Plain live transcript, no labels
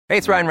Hey,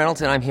 it's Ryan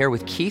Reynolds, and I'm here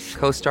with Keith,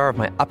 co-star of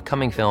my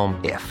upcoming film,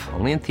 If,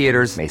 only in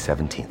theaters May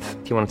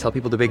 17th. Do you want to tell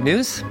people the big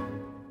news?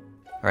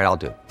 All right, I'll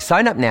do it.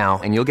 Sign up now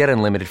and you'll get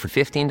unlimited for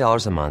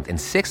 $15 a month and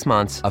 6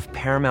 months of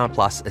Paramount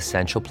Plus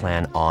Essential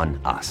Plan on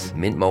us.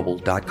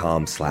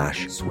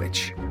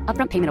 MintMobile.com/switch.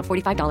 Upfront payment of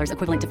 $45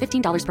 equivalent to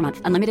 $15 per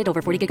month. Unlimited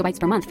over 40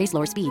 gigabytes per month. Face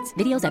lower speeds.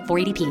 Videos at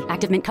 480p.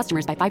 Active Mint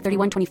customers by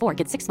 531.24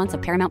 get 6 months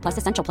of Paramount Plus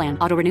Essential Plan.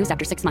 Auto renews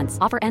after 6 months.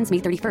 Offer ends May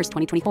 31st,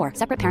 2024.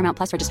 Separate Paramount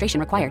Plus registration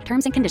required.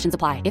 Terms and conditions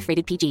apply if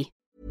rated PG.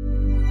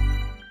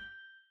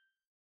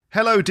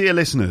 Hello, dear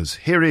listeners.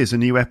 Here is a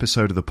new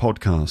episode of the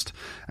podcast,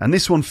 and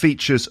this one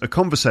features a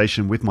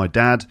conversation with my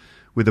dad,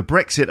 with a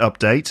Brexit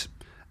update,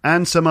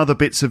 and some other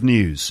bits of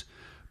news.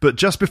 But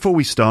just before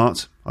we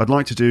start, I'd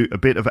like to do a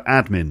bit of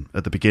admin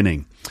at the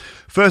beginning.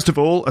 First of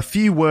all, a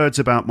few words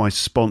about my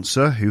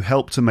sponsor who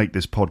helped to make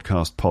this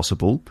podcast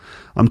possible.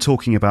 I'm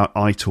talking about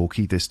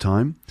italki this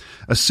time.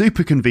 A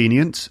super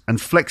convenient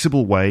and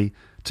flexible way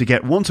to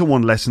get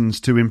one-to-one lessons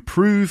to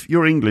improve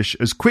your English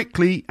as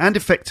quickly and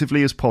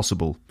effectively as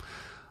possible.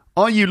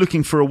 Are you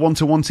looking for a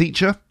one-to-one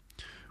teacher?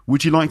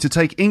 Would you like to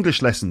take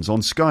English lessons on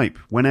Skype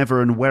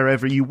whenever and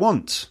wherever you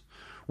want?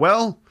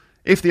 Well,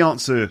 if the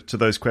answer to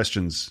those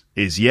questions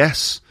is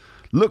yes,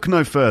 look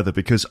no further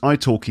because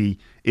italki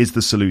is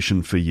the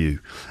solution for you.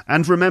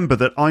 And remember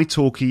that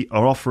italki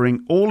are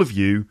offering all of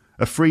you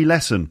a free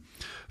lesson.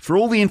 For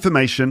all the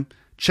information,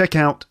 check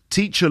out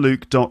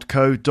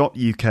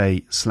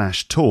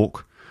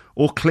teacherluke.co.uk/talk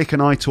or click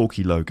an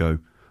italki logo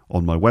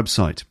on my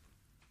website.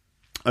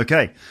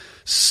 Okay,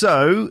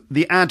 so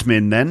the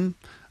admin then.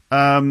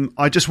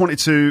 I just wanted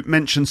to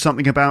mention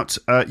something about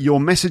your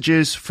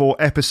messages for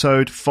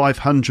episode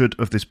 500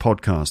 of this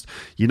podcast.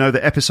 You know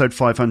that episode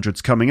 500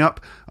 is coming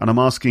up, and I'm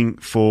asking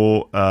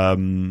for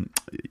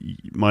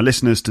my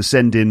listeners to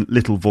send in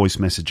little voice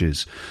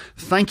messages.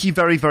 Thank you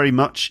very, very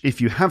much if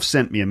you have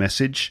sent me a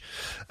message.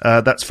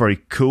 That's very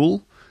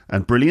cool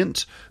and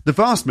brilliant. The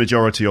vast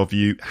majority of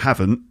you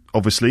haven't,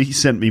 obviously,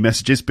 sent me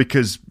messages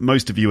because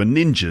most of you are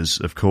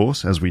ninjas, of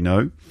course, as we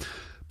know.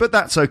 But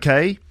that's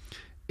okay.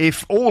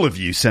 If all of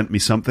you sent me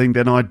something,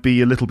 then I'd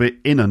be a little bit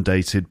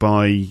inundated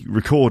by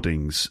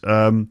recordings.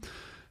 But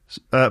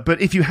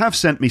if you have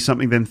sent me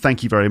something, then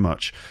thank you very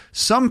much.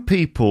 Some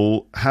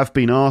people have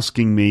been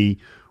asking me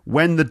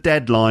when the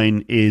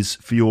deadline is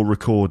for your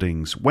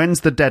recordings.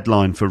 When's the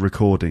deadline for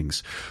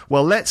recordings?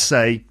 Well, let's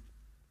say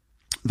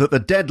that the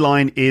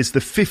deadline is the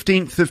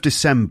 15th of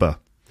December.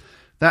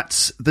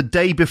 That's the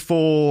day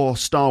before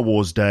Star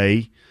Wars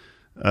Day.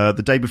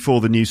 The day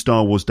before the new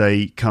Star Wars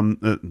Day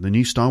the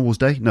new Star Wars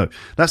Day? No,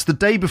 that's the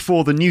day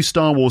before the new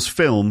Star Wars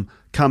film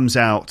comes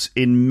out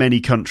in many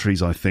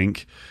countries, I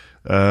think.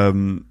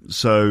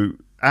 So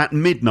at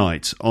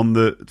midnight on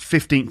the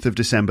 15th of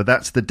December,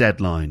 that's the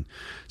deadline.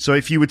 So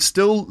if you would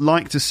still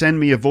like to send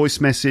me a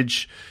voice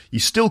message, you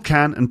still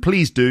can, and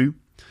please do.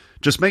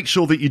 Just make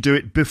sure that you do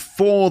it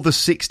before the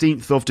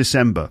 16th of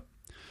December.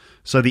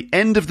 So the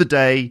end of the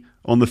day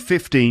on the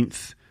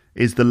 15th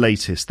is the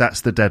latest.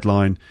 That's the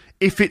deadline.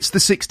 If it's the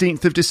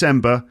 16th of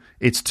December,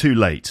 it's too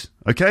late.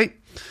 Okay?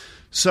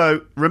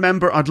 So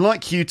remember, I'd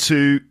like you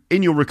to,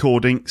 in your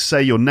recording,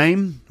 say your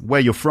name,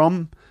 where you're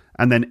from,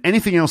 and then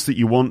anything else that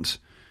you want.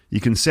 You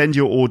can send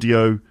your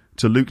audio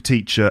to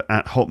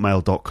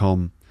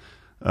luketeacher@hotmail.com.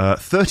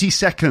 30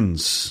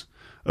 seconds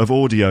of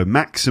audio,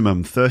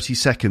 maximum 30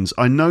 seconds.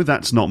 I know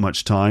that's not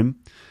much time.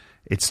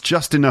 It's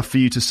just enough for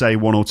you to say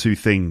one or two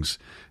things.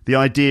 The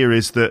idea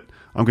is that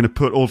I'm going to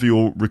put all of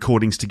your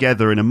recordings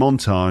together in a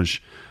montage,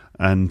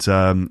 and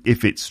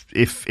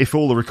if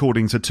all the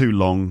recordings are too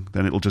long,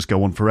 then it'll just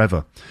go on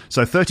forever.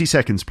 So 30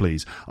 seconds,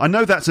 please. I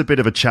know that's a bit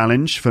of a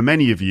challenge for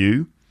many of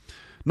you,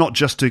 not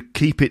just to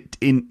keep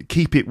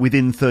it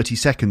within 30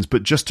 seconds,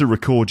 but just to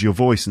record your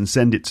voice and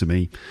send it to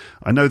me.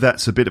 I know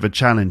that's a bit of a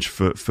challenge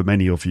for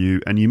many of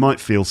you, and you might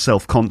feel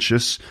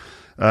self-conscious,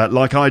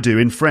 like I do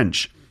in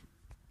French.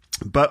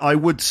 But I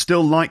would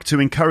still like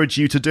to encourage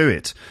you to do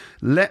it.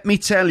 Let me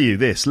tell you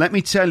this. Let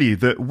me tell you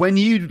that when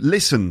you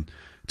listen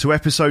to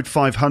episode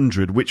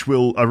 500, which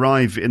will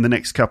arrive in the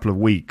next couple of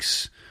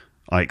weeks,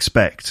 I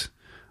expect,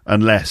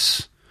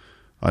 unless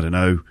our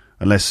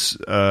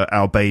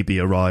baby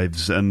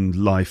arrives and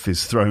life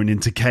is thrown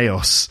into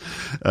chaos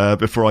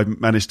before I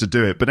manage to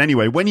do it. But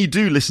anyway, when you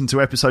do listen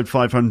to episode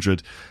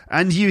 500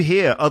 and you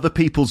hear other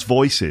people's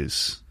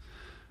voices...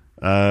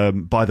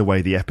 by the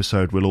way, the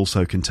episode will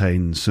also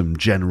contain some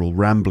general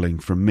rambling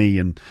from me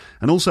and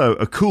also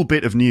a cool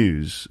bit of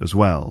news as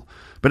well.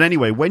 But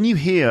anyway, when you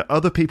hear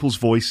other people's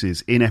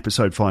voices in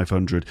episode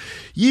 500,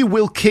 you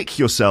will kick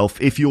yourself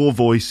if your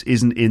voice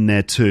isn't in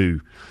there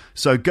too.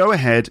 So go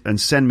ahead and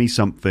send me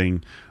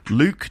something,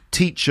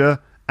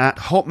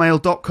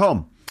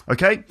 luketeacher@hotmail.com.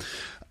 Okay?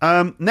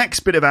 Next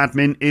bit of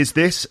admin is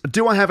this.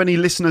 Do I have any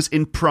listeners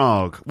in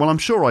Prague? Well, I'm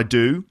sure I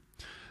do.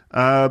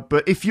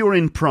 But if you're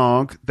in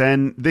Prague,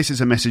 then this is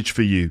a message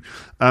for you.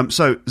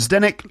 So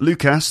Zdenek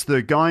Lukas,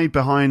 the guy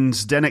behind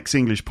Zdenek's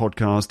English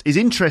podcast, is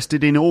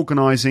interested in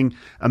organising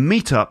a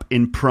meetup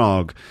in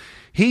Prague.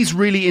 He's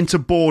really into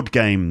board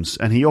games,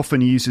 and he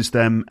often uses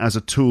them as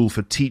a tool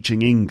for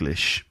teaching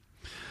English.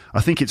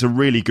 I think it's a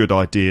really good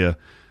idea.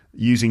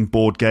 Using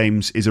board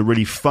games is a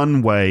really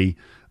fun way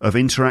of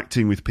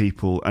interacting with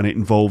people, and it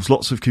involves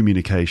lots of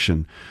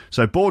communication.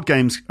 So board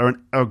games are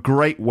a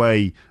great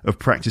way of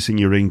practicing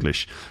your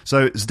English.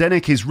 So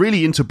Zdenek is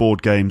really into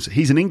board games.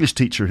 He's an English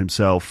teacher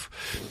himself.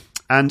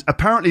 And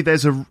apparently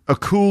there's a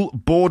cool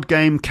board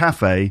game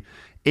cafe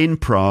in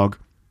Prague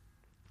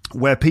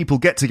where people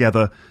get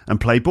together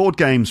and play board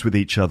games with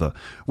each other,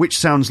 which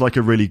sounds like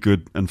a really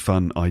good and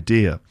fun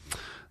idea.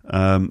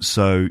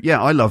 So,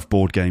 yeah, I love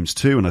board games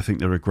too, and I think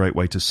they're a great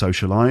way to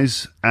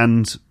socialise.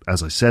 And,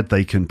 as I said,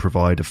 they can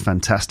provide a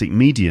fantastic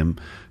medium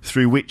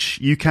through which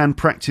you can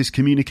practice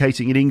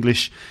communicating in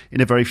English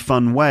in a very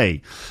fun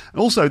way.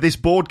 Also, this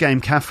board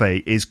game cafe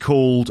is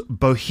called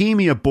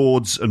Bohemia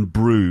Boards and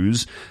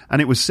Brews,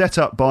 and it was set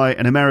up by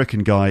an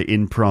American guy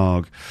in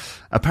Prague.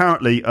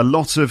 Apparently, a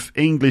lot of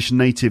English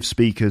native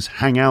speakers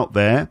hang out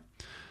there.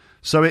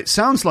 So it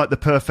sounds like the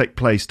perfect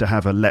place to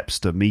have a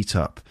Lepster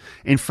meetup.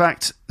 In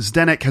fact,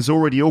 Zdenek has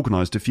already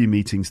organised a few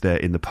meetings there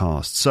in the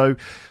past. So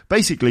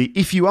basically,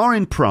 if you are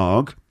in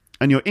Prague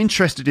and you're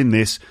interested in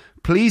this,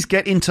 please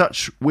get in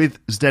touch with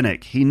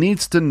Zdenek. He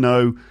needs to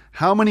know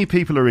how many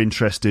people are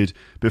interested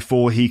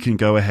before he can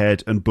go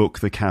ahead and book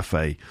the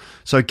cafe.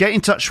 So get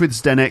in touch with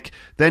Zdenek,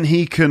 then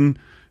he can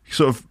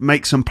sort of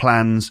make some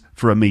plans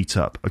for a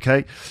meetup,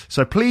 okay?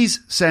 So please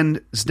send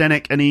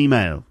Zdenek an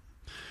email.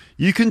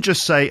 You can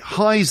just say,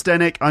 "Hi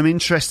Zdenek, I'm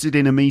interested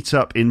in a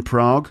meetup in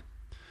Prague."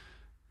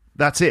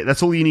 That's it.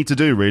 That's all you need to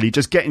do, really.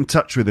 Just get in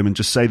touch with him and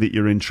just say that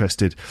you're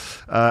interested.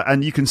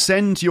 And you can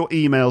send your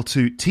email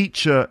to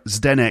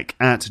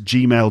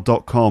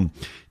teacherzdenek@gmail.com.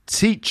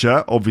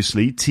 Teacher,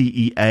 obviously,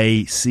 Teacher.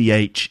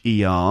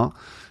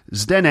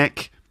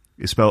 Zdenek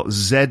is spelled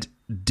Zdenek.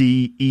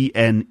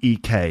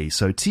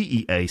 So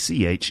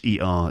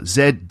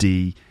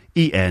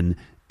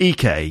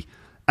Teacherzdenek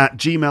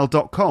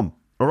 @gmail.com.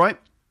 All right?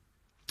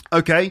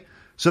 Okay,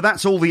 so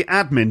that's all the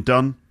admin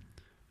done.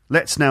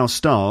 Let's now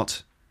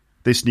start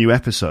this new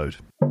episode.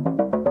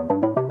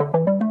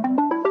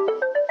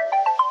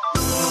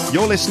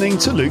 You're listening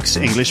to Luke's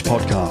English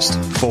Podcast.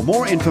 For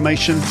more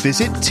information,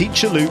 visit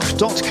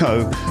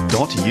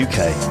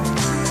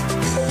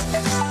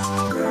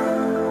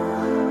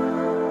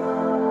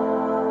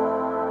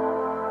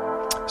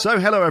teacherluke.co.uk. So,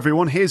 hello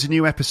everyone, here's a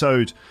new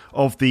episode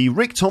of the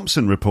Rick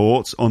Thompson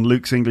Report on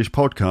Luke's English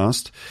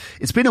Podcast.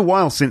 It's been a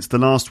while since the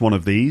last one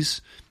of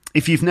these.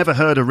 If you've never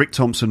heard a Rick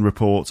Thompson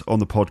Report on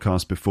the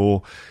podcast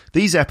before,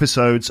 these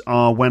episodes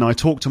are when I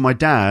talk to my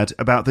dad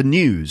about the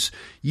news,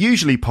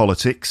 usually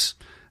politics,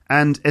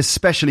 and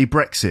especially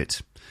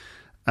Brexit.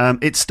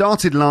 It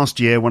started last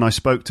year when I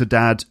spoke to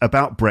Dad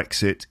about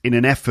Brexit in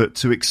an effort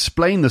to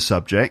explain the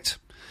subject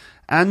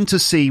and to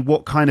see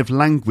what kind of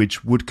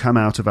language would come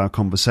out of our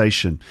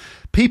conversation.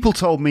 People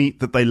told me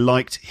that they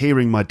liked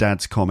hearing my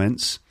dad's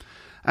comments,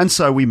 and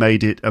so we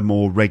made it a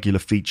more regular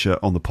feature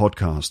on the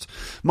podcast.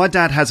 My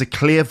dad has a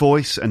clear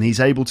voice, and he's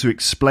able to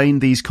explain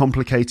these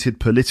complicated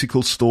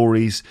political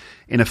stories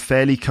in a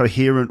fairly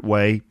coherent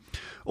way.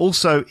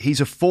 Also, he's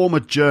a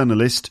former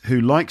journalist who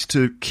likes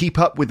to keep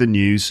up with the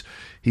news.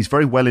 He's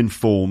very well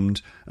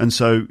informed, and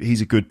so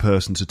he's a good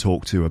person to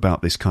talk to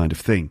about this kind of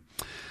thing.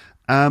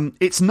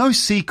 It's no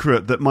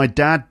secret that my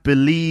dad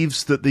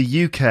believes that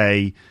the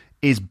UK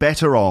is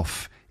better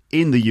off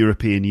in the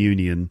European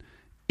Union,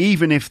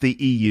 even if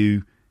the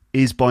EU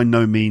is by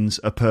no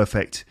means a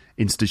perfect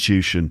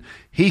institution.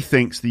 He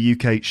thinks the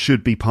UK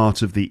should be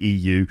part of the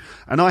EU,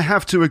 and I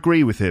have to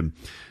agree with him.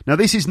 Now,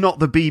 this is not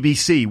the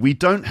BBC. We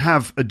don't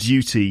have a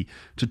duty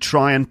to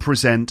try and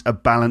present a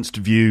balanced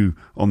view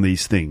on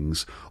these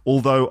things,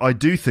 although I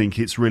do think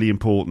it's really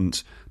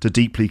important to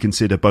deeply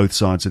consider both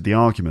sides of the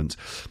argument.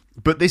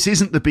 But this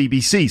isn't the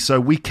BBC, so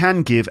we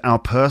can give our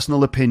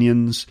personal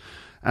opinions,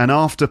 and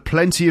after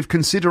plenty of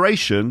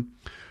consideration,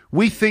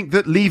 we think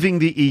that leaving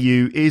the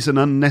EU is an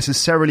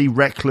unnecessarily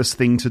reckless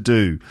thing to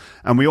do,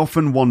 and we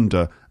often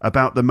wonder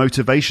about the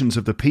motivations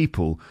of the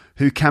people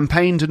who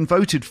campaigned and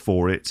voted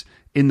for it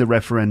in the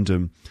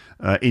referendum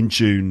in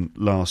June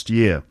last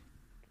year.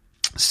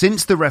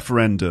 Since the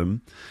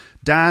referendum,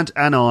 Dad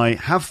and I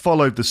have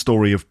followed the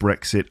story of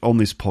Brexit on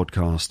this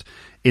podcast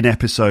in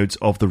episodes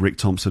of the Rick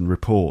Thompson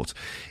Report.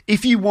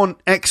 If you want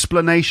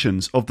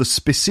explanations of the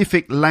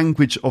specific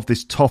language of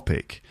this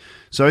topic,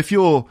 so if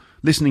you're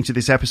listening to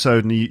this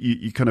episode and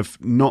you're kind of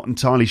not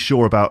entirely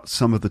sure about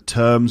some of the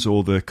terms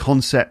or the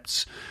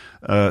concepts,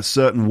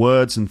 certain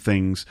words and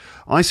things,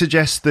 I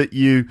suggest that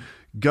you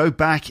go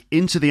back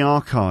into the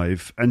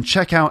archive and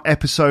check out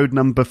episode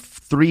number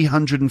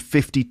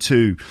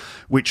 352,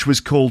 which was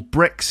called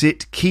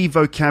Brexit, Key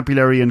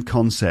Vocabulary and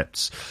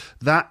Concepts.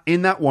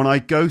 In that one, I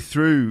go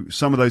through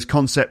some of those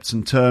concepts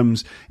and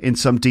terms in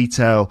some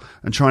detail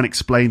and try and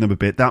explain them a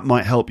bit. That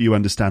might help you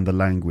understand the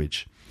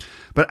language.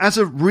 But as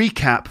a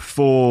recap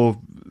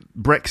for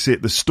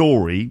Brexit, the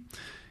story,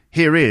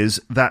 here is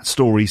that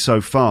story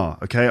so far.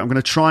 Okay, I'm going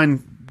to try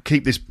and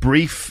keep this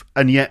brief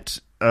and yet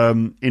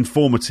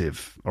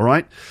informative. All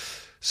right.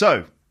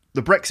 So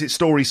the Brexit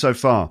story so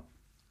far.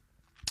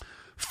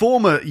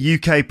 Former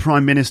UK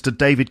Prime Minister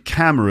David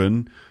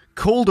Cameron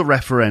called a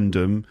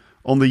referendum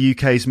on the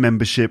UK's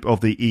membership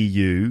of the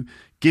EU,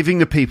 giving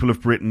the people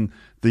of Britain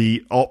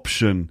the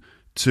option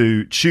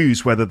to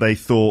choose whether they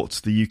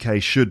thought the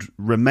UK should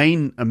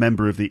remain a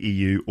member of the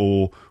EU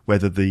or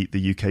whether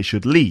the UK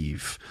should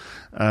leave.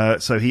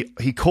 So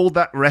he called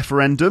that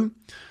referendum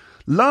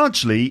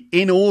largely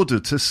in order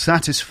to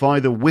satisfy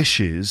the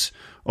wishes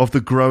of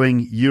the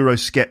growing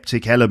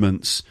Eurosceptic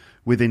elements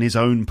within his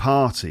own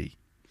party.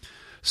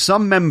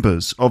 Some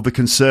members of the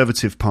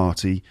Conservative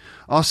Party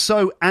are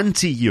so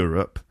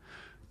anti-Europe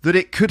that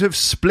it could have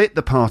split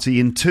the party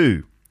in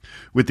two,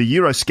 with the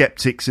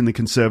Eurosceptics in the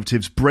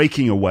Conservatives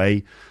breaking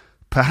away,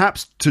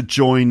 perhaps to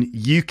join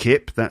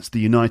UKIP, that's the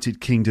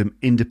United Kingdom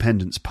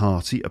Independence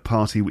Party, a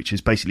party which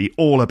is basically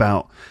all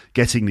about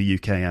getting the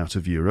UK out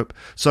of Europe.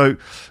 So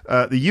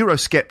the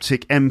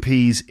Eurosceptic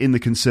MPs in the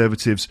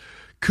Conservatives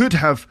could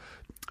have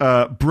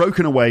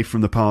broken away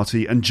from the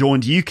party and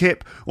joined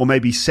UKIP, or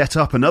maybe set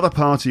up another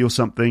party or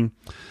something.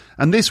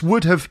 And this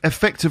would have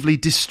effectively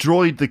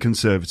destroyed the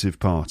Conservative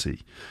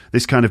Party.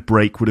 This kind of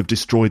break would have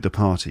destroyed the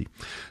party.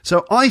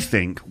 So I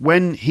think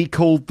when he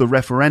called the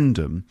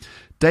referendum,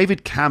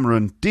 David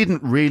Cameron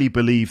didn't really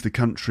believe the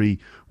country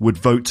would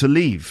vote to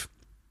leave.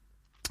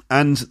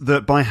 And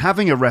that by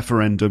having a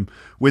referendum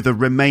with a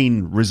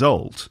Remain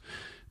result,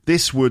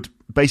 this would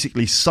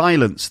basically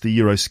silence the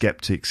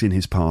Eurosceptics in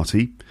his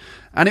party,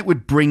 and it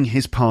would bring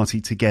his party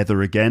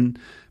together again,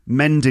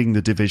 mending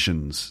the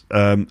divisions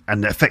and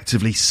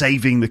effectively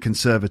saving the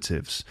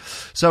Conservatives.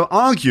 So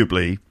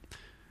arguably,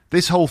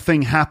 this whole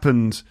thing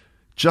happened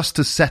just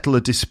to settle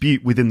a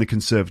dispute within the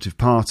Conservative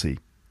Party.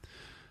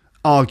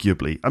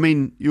 Arguably. I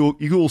mean, you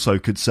also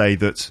could say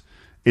that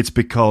it's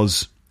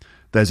because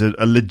there's a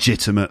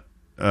legitimate,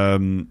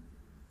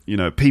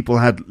 people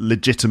had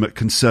legitimate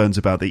concerns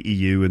about the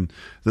EU, and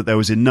that there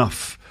was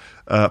enough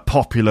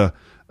popular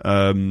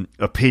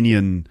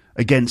opinion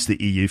against the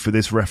EU for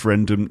this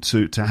referendum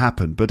to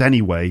happen. But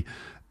anyway,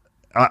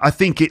 I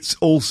think it's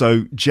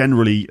also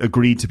generally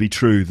agreed to be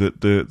true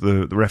that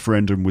the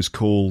referendum was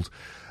called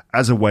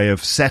as a way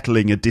of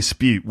settling a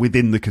dispute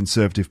within the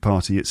Conservative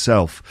Party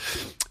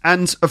itself.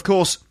 And, of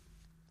course,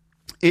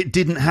 it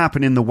didn't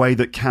happen in the way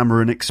that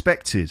Cameron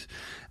expected.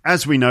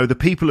 As we know, the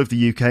people of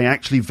the UK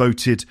actually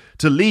voted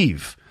to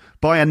leave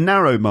by a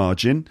narrow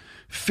margin.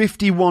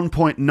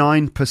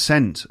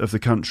 51.9% of the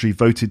country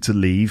voted to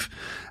leave,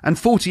 and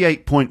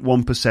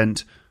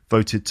 48.1%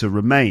 voted to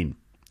remain.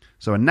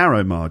 So a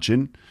narrow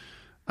margin.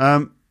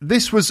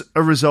 This was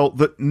a result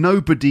that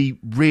nobody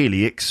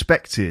really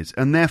expected,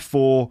 and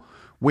therefore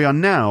we are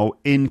now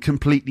in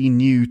completely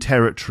new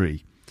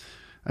territory.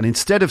 And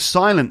instead of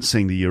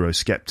silencing the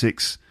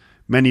Eurosceptics,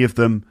 many of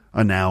them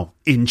are now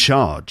in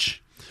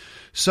charge.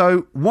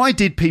 So why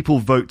did people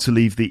vote to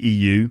leave the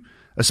EU,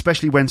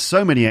 especially when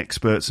so many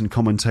experts and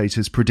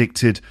commentators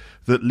predicted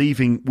that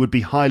leaving would be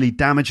highly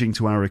damaging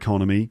to our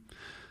economy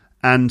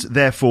and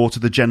therefore to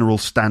the general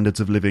standards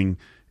of living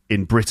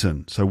in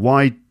Britain? So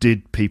why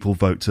did people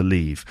vote to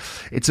leave?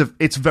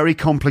 It's very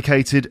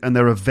complicated, and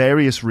there are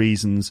various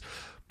reasons.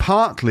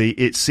 Partly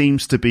it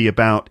seems to be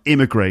about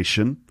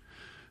immigration,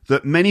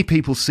 that many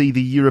people see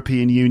the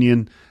European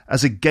Union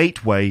as a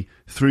gateway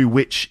through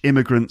which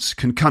immigrants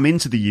can come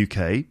into the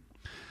UK.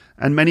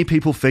 And many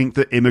people think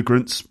that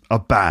immigrants are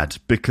bad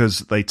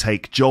because they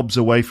take jobs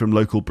away from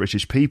local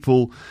British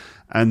people,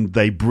 and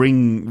they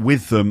bring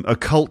with them a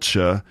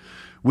culture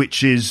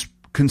which is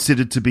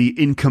considered to be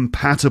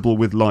incompatible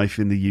with life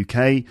in the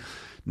UK,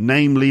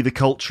 namely the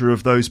culture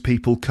of those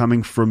people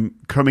coming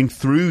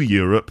through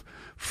Europe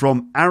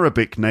from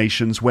Arabic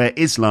nations where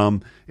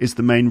Islam is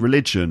the main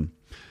religion,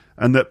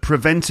 and that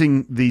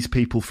preventing these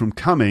people from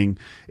coming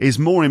is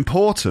more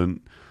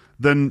important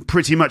than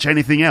pretty much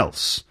anything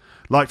else.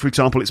 Like, for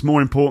example, it's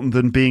more important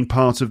than being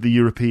part of the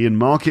European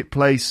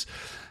marketplace,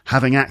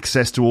 having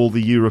access to all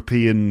the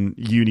European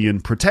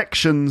Union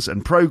protections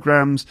and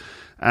programs,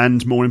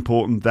 and more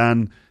important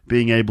than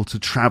being able to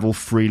travel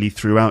freely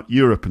throughout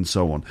Europe and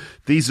so on.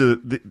 These are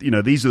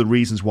the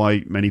reasons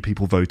why many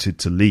people voted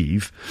to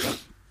leave.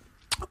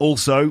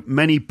 Also,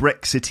 many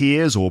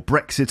Brexiteers or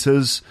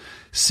Brexiters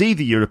see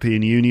the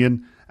European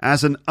Union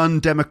as an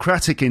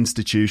undemocratic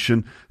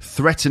institution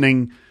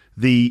threatening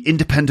the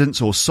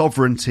independence or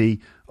sovereignty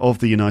of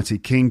the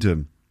United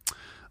Kingdom.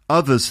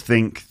 Others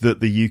think that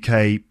the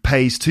UK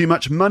pays too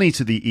much money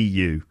to the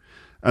EU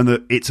and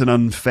that it's an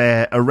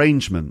unfair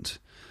arrangement,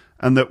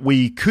 and that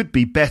we could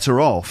be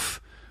better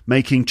off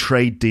making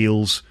trade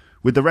deals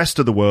with the rest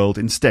of the world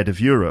instead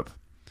of Europe.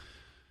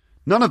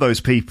 None of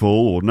those people,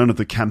 or none of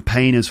the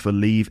campaigners for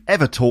leave,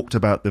 ever talked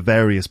about the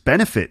various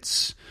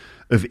benefits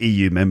of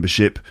EU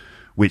membership,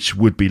 which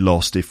would be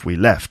lost if we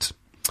left.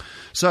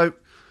 So,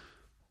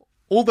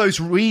 all those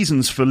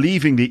reasons for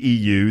leaving the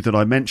EU that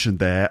I mentioned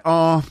there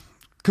are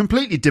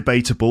completely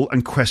debatable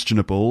and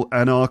questionable,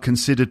 and are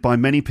considered by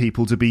many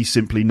people to be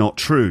simply not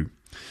true.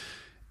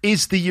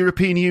 Is the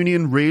European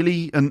Union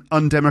really an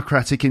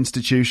undemocratic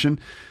institution?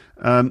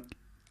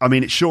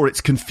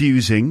 It's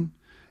confusing.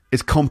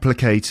 It's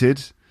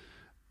complicated,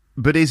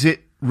 but is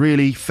it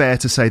really fair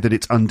to say that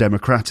it's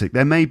undemocratic?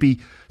 There may be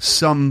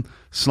some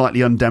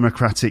slightly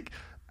undemocratic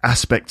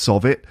aspects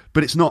of it,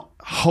 but it's not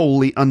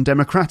wholly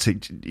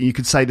undemocratic. You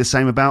could say the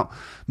same about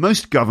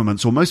most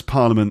governments or most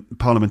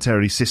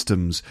parliamentary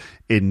systems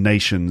in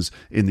nations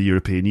in the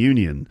European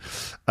Union.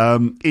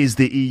 Is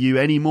the EU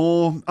any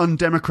more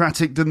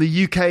undemocratic than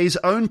the UK's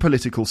own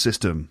political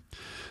system?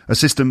 A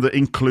system that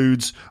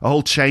includes a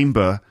whole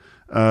chamber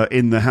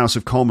in the House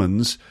of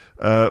Commons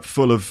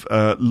full of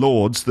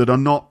lords that are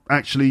not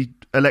actually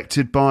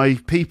elected by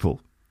people.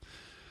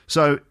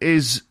 So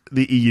is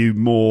the EU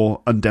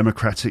more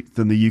undemocratic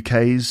than the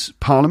UK's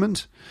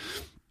parliament?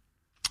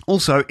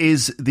 Also,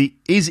 is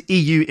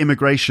EU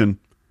immigration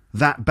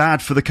that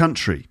bad for the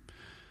country?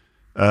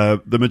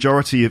 The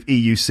majority of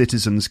EU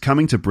citizens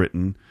coming to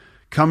Britain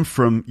come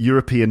from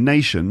European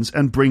nations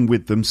and bring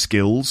with them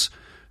skills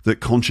that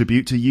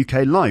contribute to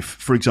UK life.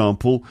 For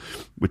example,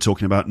 we're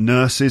talking about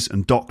nurses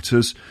and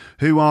doctors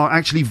who are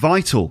actually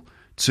vital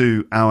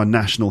to our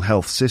national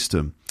health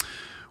system.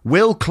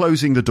 Will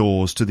closing the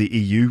doors to the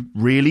EU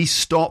really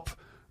stop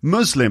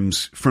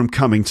Muslims from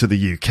coming to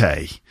the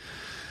UK?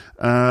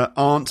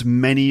 Aren't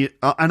many of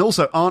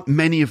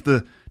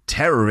the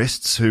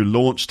terrorists who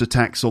launched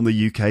attacks on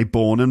the UK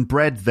born and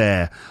bred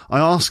there? I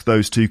ask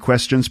those two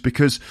questions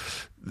because,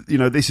 you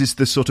know, this is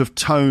the sort of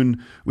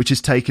tone which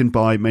is taken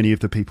by many of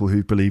the people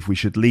who believe we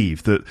should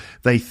leave, that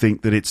they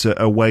think that it's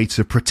a way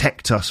to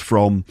protect us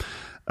from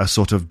a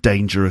sort of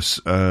dangerous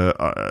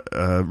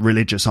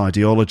religious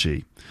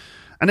ideology.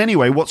 And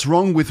anyway, what's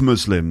wrong with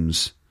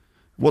Muslims?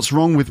 What's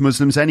wrong with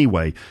Muslims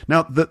anyway?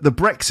 Now, the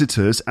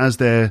Brexiters, as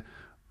they're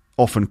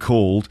often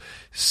called,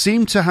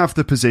 seem to have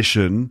the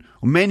position,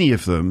 or many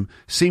of them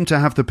seem to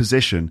have the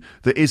position,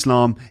 that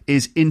Islam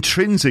is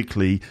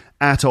intrinsically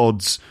at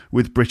odds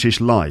with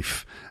British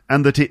life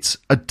and that it's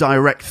a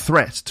direct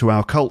threat to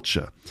our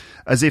culture,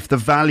 as if the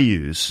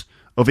values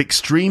of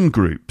extreme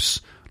groups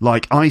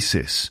like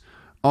ISIS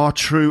are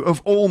true of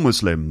all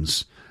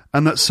Muslims,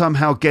 and that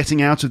somehow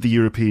getting out of the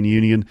European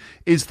Union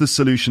is the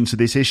solution to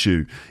this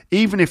issue,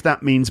 even if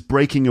that means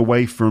breaking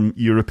away from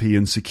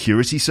European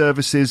security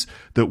services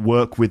that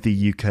work with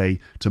the UK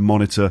to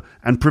monitor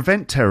and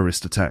prevent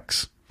terrorist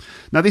attacks.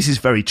 Now, this is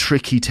very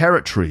tricky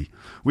territory.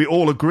 We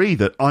all agree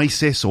that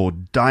ISIS or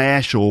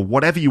Daesh or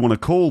whatever you want to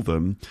call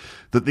them,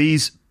 that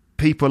these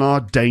people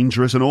are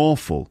dangerous and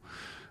awful.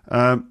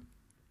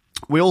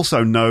 We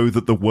also know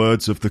that the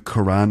words of the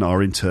Quran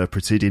are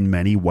interpreted in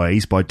many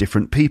ways by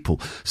different people,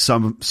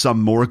 some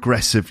more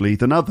aggressively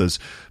than others.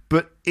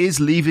 But is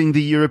leaving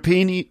the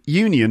European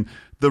Union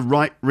the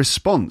right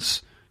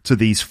response to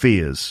these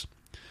fears?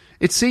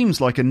 It seems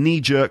like a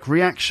knee-jerk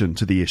reaction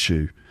to the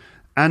issue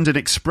and an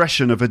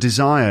expression of a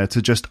desire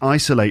to just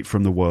isolate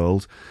from the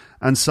world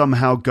and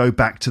somehow go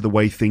back to the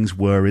way things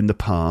were in the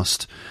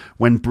past,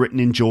 when Britain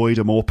enjoyed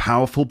a more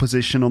powerful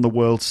position on the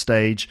world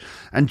stage,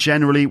 and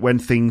generally when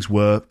things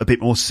were a bit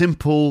more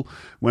simple,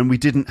 when we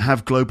didn't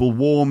have global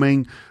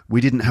warming, we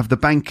didn't have the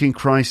banking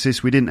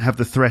crisis, we didn't have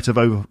the threat of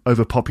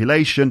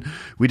overpopulation,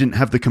 we didn't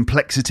have the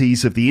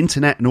complexities of the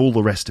internet and all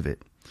the rest of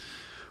it.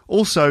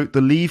 Also, the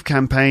Leave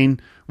campaign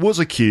was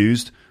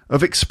accused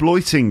of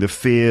exploiting the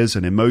fears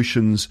and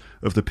emotions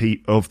of the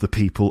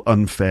people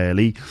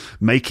unfairly,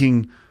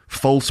 making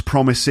false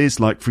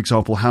promises, like, for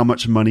example, how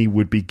much money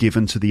would be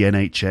given to the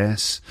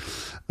NHS,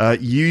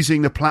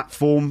 using the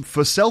platform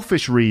for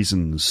selfish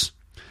reasons.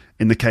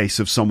 In the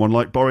case of someone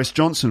like Boris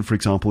Johnson, for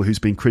example, who's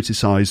been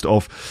criticised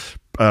of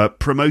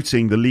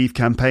promoting the Leave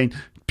campaign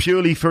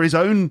purely for his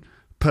own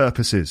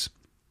purposes.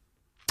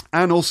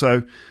 And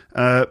also,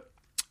 the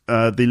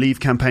Leave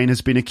campaign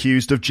has been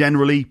accused of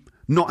generally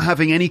not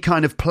having any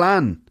kind of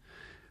plan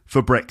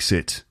for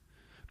Brexit,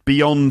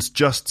 beyond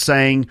just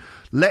saying,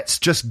 let's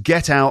just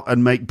get out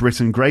and make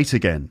Britain great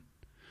again.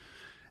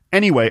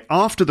 Anyway,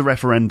 after the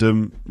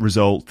referendum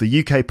result,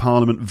 the UK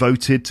Parliament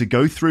voted to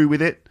go through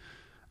with it,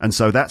 and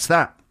so that's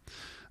that.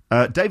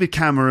 David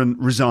Cameron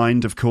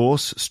resigned, of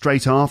course,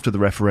 straight after the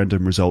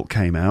referendum result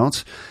came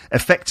out,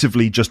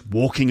 effectively just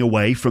walking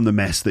away from the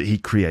mess that he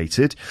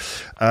created.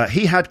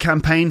 He had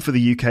campaigned for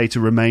the UK to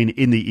remain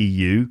in the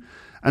EU,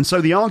 and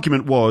so the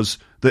argument was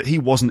that he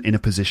wasn't in a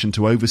position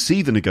to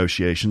oversee the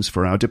negotiations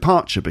for our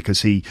departure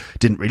because he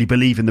didn't really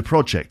believe in the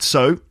project.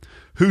 So,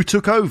 who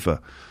took over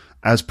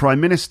as Prime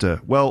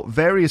Minister? Well,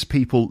 various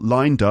people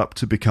lined up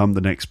to become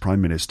the next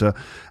Prime Minister,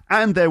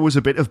 and there was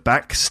a bit of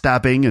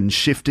backstabbing and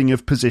shifting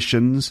of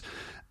positions,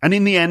 and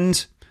in the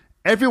end,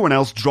 everyone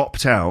else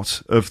dropped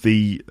out of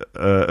the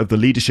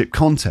leadership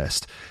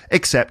contest,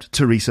 except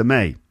Theresa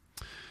May.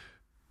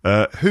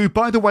 Who,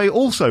 by the way,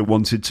 also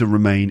wanted to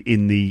remain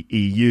in the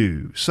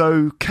EU.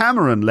 So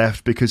Cameron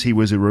left because he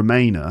was a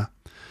Remainer,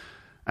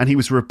 and he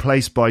was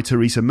replaced by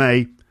Theresa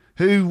May,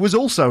 who was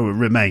also a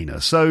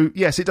Remainer. So,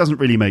 yes, it doesn't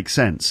really make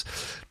sense.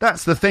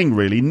 That's the thing,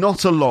 really.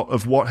 Not a lot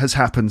of what has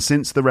happened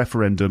since the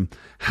referendum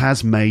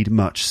has made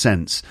much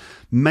sense,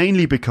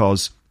 mainly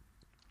because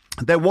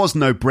there was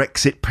no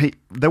Brexit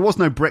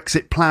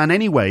plan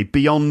anyway,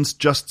 beyond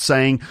just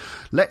saying,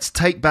 let's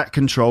take back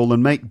control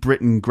and make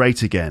Britain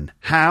great again.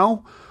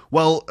 How?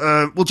 Well,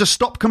 we'll just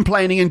stop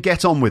complaining and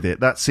get on with it.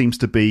 That seems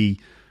to be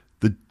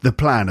the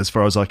plan as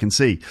far as I can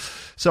see.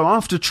 So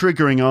after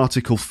triggering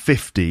Article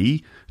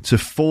 50 to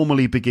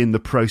formally begin the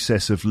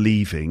process of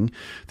leaving,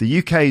 the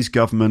UK's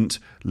government,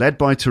 led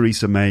by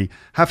Theresa May,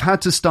 have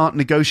had to start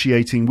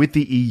negotiating with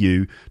the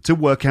EU to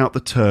work out the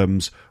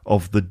terms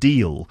of the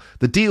deal.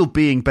 The deal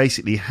being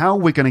basically how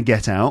we're going to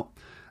get out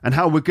and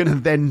how we're going to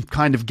then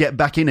kind of get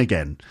back in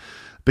again.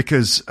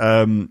 Because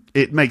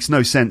it makes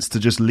no sense to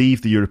just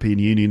leave the European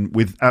Union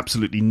with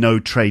absolutely no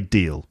trade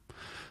deal.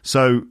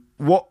 So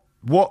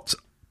what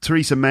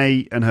Theresa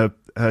May and her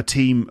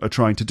team are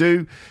trying to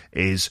do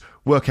is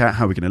work out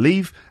how we're going to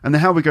leave and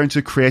then how we're going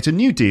to create a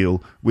new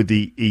deal with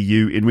the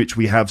EU in which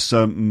we have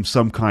some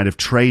kind of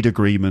trade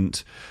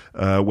agreement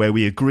where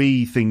we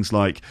agree things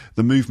like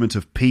the movement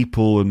of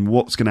people and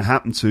what's going to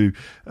happen to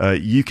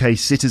UK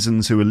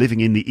citizens who are living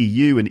in the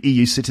EU and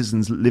EU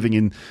citizens living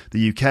in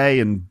the UK,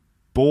 and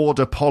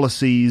border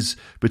policies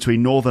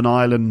between Northern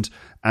Ireland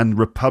and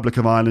Republic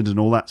of Ireland and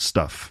all that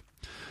stuff.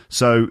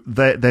 So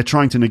they're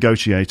trying to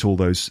negotiate all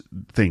those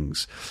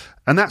things.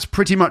 And that's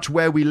pretty much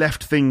where we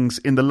left things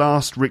in the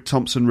last Rick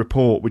Thompson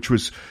report, which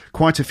was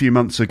quite a few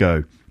months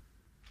ago.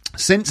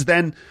 Since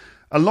then,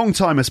 a long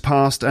time has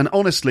passed, and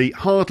honestly,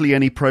 hardly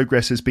any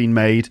progress has been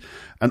made,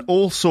 and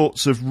all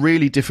sorts of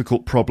really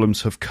difficult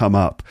problems have come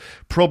up.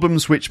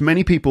 Problems which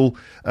many people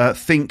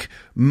think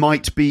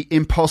might be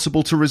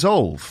impossible to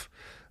resolve.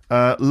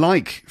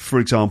 Like,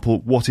 for example,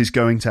 what is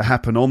going to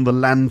happen on the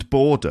land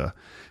border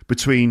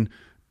between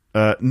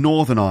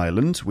Northern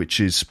Ireland,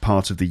 which is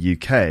part of the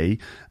UK,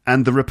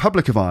 and the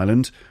Republic of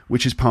Ireland,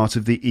 which is part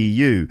of the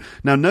EU.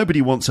 Now,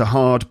 nobody wants a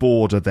hard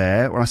border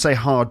there. When I say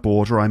hard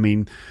border, I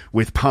mean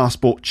with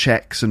passport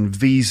checks and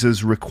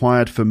visas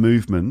required for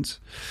movement.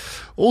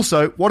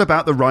 Also, what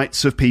about the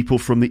rights of people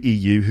from the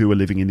EU who are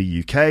living in the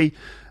UK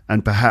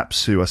and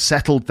perhaps who are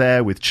settled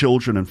there with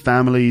children and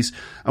families?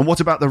 And what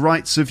about the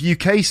rights of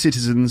UK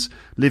citizens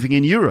living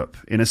in Europe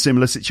in a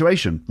similar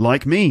situation,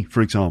 like me,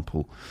 for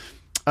example?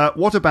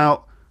 What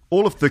about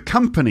all of the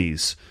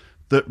companies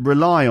that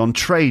rely on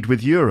trade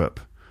with Europe?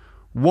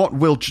 What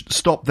will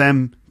stop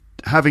them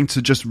having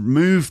to just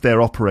move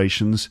their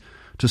operations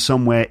to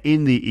somewhere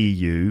in the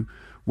EU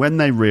when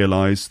they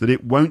realise that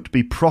it won't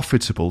be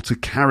profitable to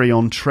carry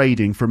on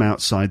trading from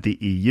outside the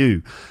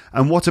EU?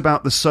 And what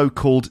about the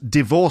so-called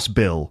divorce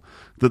bill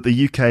that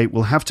the UK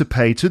will have to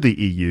pay to the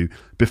EU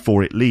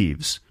before it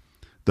leaves?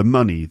 The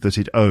money that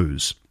it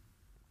owes.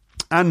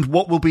 And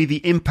what will be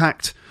the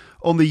impact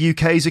on the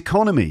UK's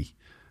economy?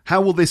 How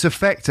will this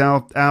affect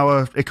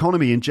our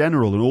economy in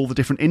general and all the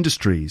different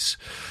industries?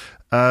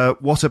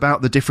 What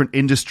about the different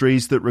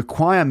industries that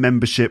require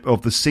membership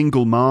of the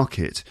single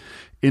market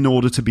in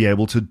order to be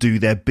able to do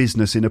their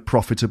business in a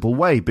profitable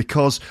way?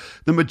 Because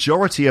the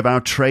majority of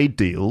our trade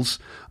deals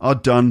are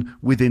done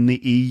within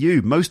the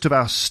EU. Most of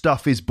our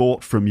stuff is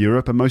bought from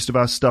Europe and most of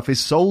our stuff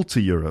is sold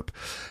to Europe.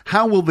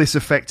 How will this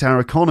affect our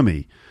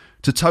economy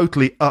to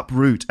totally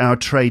uproot our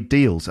trade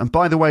deals? And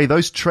by the way,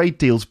 those trade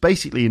deals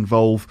basically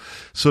involve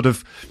sort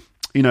of,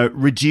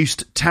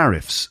 reduced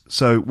tariffs.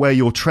 So where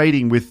you're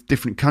trading with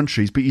different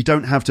countries, but you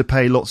don't have to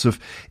pay lots of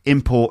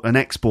import and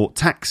export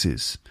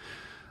taxes.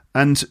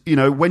 And,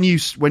 when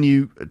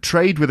you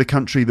trade with a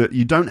country that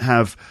you don't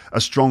have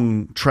a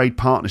strong trade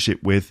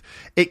partnership with,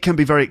 it can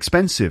be very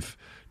expensive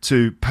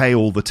to pay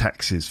all the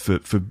taxes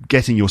for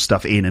getting your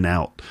stuff in and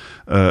out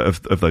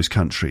of those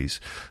countries.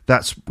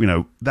 That's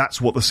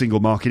what the single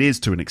market is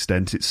to an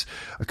extent. It's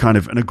a kind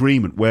of an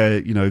agreement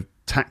where,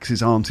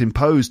 taxes aren't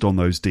imposed on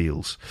those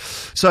deals.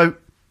 So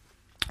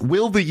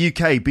will the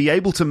UK be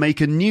able to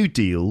make a new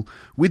deal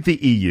with the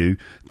EU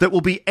that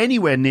will be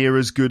anywhere near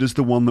as good as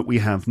the one that we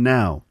have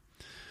now?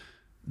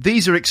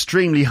 These are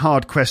extremely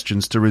hard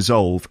questions to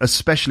resolve,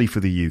 especially for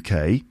the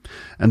UK,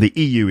 and the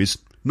EU is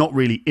not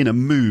really in a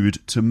mood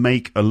to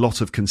make a lot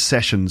of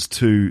concessions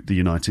to the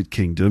United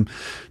Kingdom.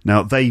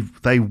 Now,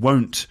 they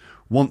won't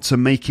want to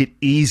make it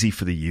easy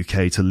for the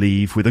UK to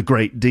leave with a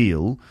great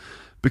deal,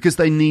 because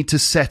they need to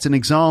set an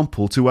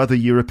example to other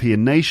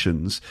European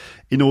nations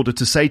in order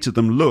to say to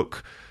them,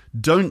 look,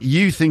 don't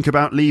you think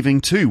about leaving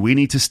too? We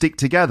need to stick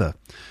together.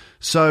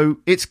 So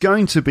it's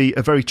going to be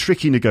a very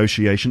tricky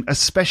negotiation,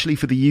 especially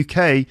for the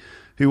UK,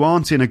 who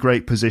aren't in a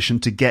great position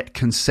to get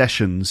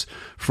concessions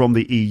from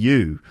the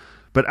EU.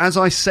 But as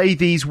I say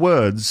these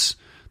words,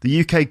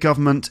 the UK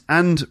government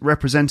and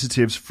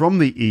representatives from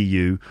the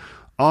EU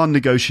are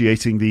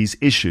negotiating these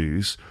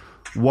issues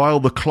while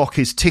the clock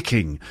is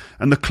ticking.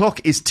 And the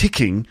clock is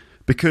ticking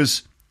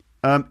because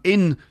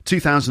in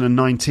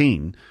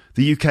 2019,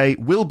 the UK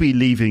will be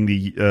leaving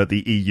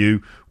the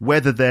EU,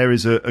 whether there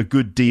is a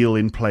good deal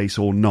in place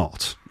or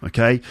not.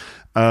 Okay,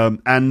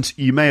 and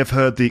you may have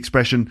heard the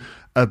expression,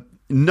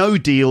 no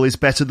deal is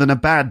better than a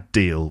bad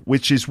deal,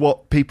 which is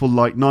what people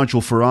like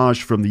Nigel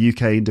Farage from the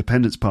UK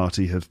Independence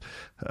Party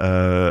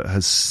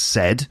has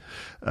said,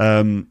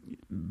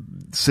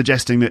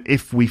 suggesting that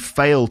if we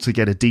fail to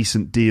get a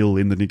decent deal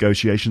in the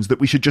negotiations, that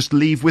we should just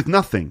leave with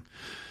nothing,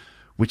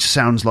 which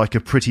sounds like a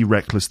pretty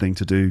reckless thing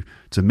to do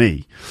to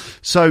me.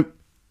 So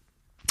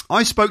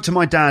I spoke to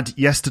my dad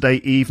yesterday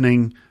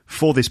evening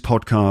for this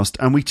podcast,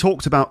 and we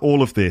talked about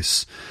all of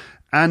this.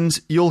 And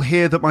you'll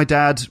hear that my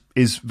dad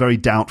is very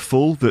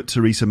doubtful that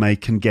Theresa May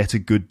can get a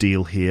good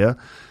deal here.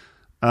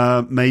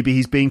 Maybe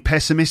he's being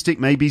pessimistic.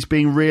 Maybe he's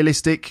being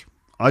realistic.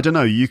 I don't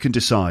know. You can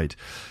decide.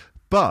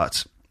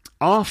 But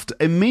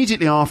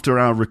immediately after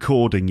our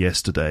recording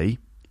yesterday,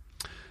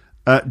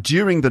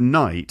 during the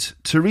night,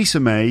 Theresa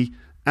May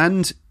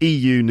and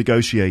EU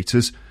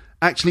negotiators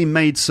actually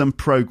made some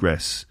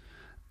progress.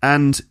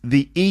 And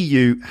the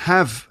EU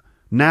have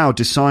now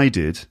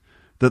decided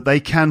that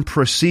they can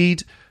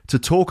proceed to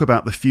talk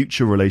about the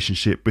future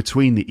relationship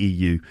between the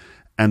EU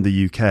and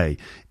the UK.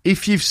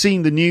 If you've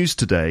seen the news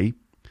today,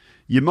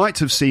 you might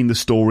have seen the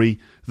story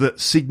that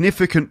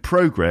significant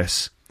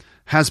progress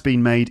has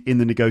been made in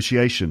the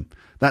negotiation.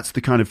 That's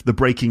the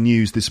breaking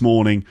news this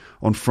morning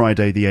on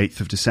Friday, the 8th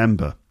of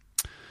December.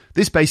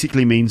 This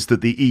basically means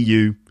that the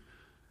EU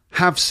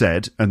have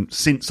said, and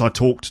since I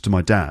talked to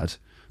my dad,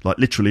 like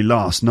literally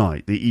last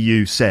night, the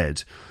EU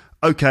said,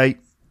 OK,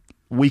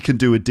 we can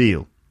do a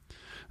deal.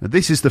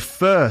 This is the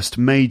first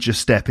major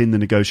step in the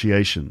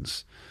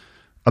negotiations,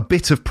 a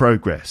bit of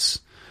progress,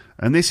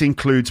 and this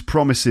includes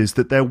promises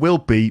that there will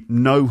be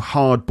no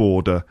hard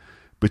border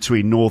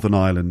between Northern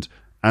Ireland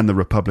and the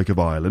Republic of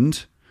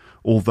Ireland,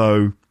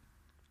 although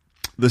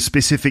the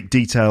specific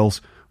details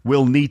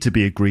will need to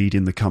be agreed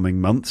in the coming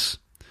months,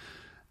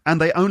 and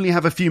they only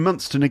have a few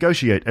months to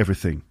negotiate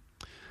everything.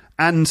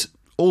 And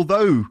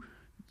although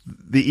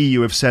the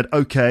EU have said,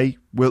 OK,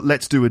 well,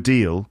 let's do a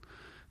deal,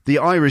 the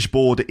Irish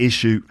border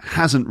issue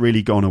hasn't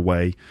really gone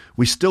away.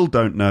 We still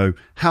don't know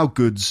how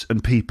goods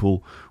and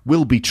people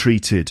will be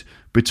treated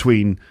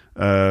between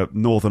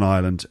Northern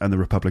Ireland and the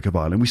Republic of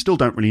Ireland. We still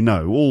don't really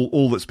know.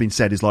 All that's been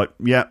said is like,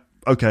 yeah,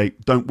 OK,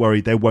 don't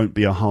worry, there won't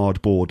be a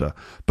hard border.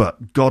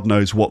 But God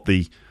knows what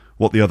the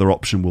other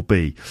option will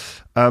be.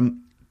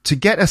 To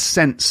get a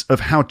sense of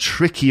how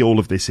tricky all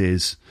of this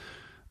is,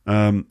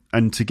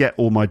 and to get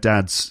all my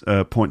dad's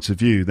points of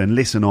view, then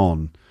listen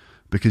on,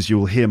 because you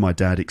will hear my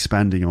dad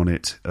expanding on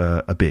it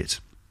a bit.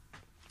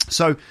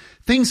 So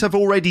things have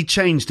already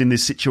changed in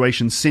this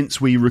situation since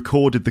we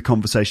recorded the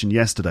conversation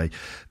yesterday.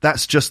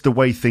 That's just the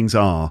way things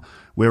are.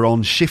 We're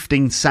on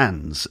shifting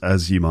sands,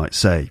 as you might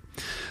say.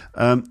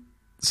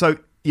 So,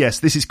 yes,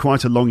 this is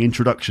quite a long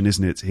introduction,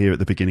 isn't it, here at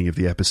the beginning of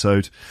the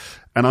episode?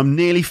 And I'm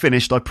nearly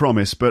finished, I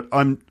promise, but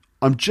I'm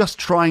just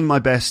trying my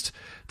best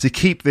to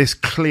keep this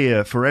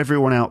clear for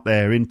everyone out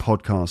there in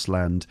podcast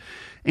land,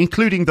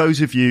 including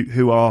those of you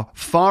who are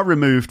far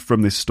removed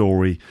from this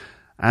story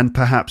and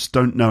perhaps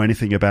don't know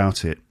anything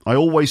about it. I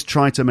always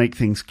try to make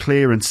things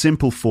clear and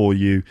simple for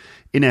you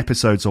in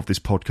episodes of this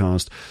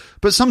podcast,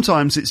 but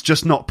sometimes it's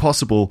just not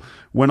possible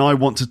when I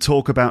want to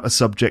talk about a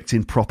subject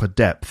in proper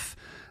depth,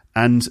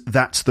 and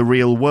that's the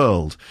real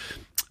world.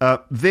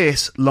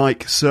 This,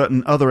 like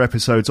certain other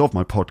episodes of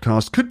my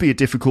podcast, could be a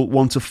difficult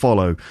one to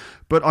follow,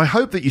 but I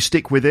hope that you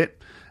stick with it,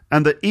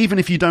 and that even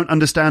if you don't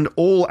understand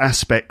all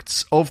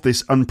aspects of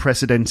this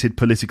unprecedented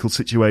political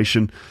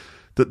situation,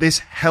 that this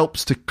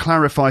helps to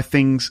clarify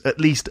things at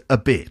least a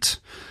bit,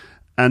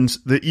 and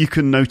that you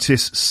can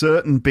notice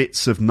certain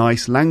bits of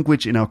nice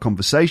language in our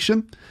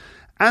conversation,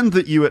 and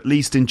that you at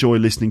least enjoy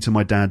listening to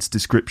my dad's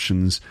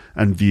descriptions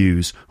and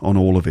views on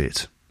all of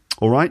it.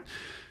 All right?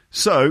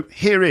 So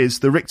here is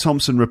the Rick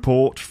Thompson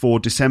report for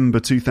December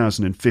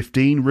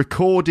 2015,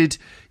 recorded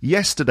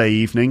yesterday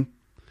evening.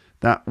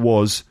 That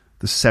was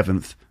the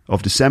 7th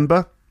of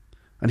December,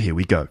 and here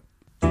we go.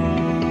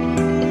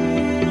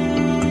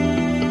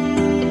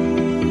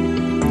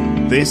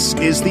 This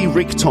is the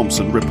Rick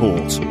Thompson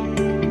Report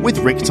with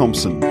Rick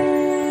Thompson.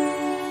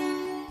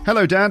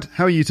 Hello, Dad.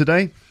 How are you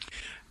today?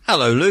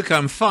 Hello, Luke.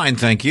 I'm fine,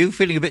 thank you.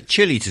 Feeling a bit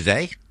chilly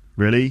today.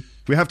 Really?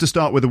 We have to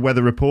start with a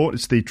weather report.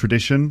 It's the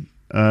tradition.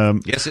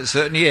 Yes, it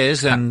certainly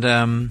is.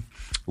 And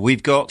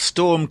we've got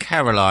Storm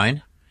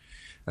Caroline,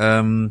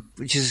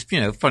 which is,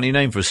 funny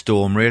name for a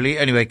storm, really.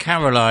 Anyway,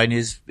 Caroline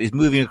is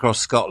moving across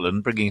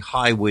Scotland, bringing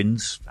high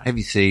winds,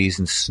 heavy seas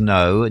and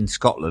snow in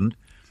Scotland.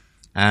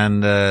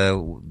 And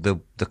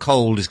the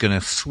cold is going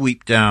to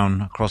sweep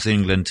down across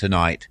England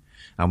tonight,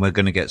 and we're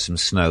going to get some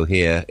snow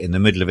here in the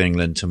middle of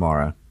England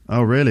tomorrow.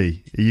 Oh,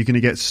 really? Are you going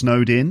to get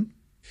snowed in?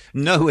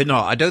 No, we're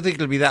not. I don't think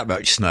it'll be that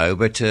much snow,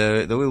 but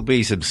there will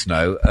be some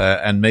snow,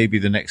 and maybe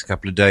the next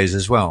couple of days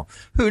as well.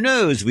 Who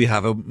knows? We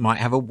might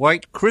have a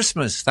white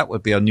Christmas. That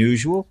would be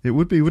unusual. It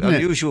would be, wouldn't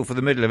it? Unusual for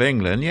the middle of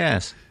England,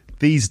 yes.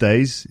 These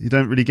days, you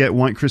don't really get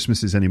white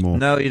Christmases anymore.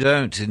 No, you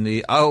don't. In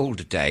the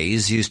old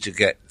days, you used to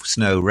get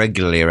snow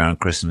regularly around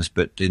Christmas,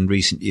 but in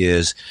recent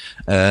years,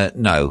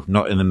 no,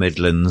 not in the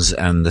Midlands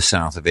and the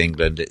south of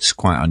England. It's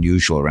quite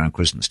unusual around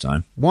Christmas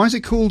time. Why is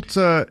it called,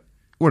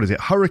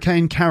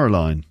 Hurricane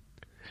Caroline?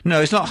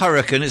 No, it's not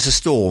hurricane, it's a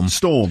storm.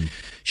 Storm.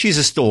 She's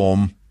a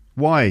storm.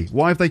 Why?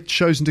 Why have they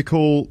chosen to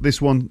call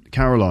this one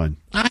Caroline?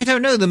 I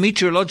don't know. The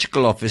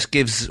meteorological office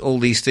gives all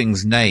these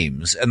things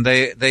names, and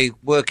they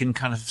work in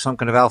kind of some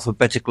kind of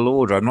alphabetical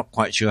order. I'm not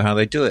quite sure how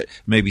they do it.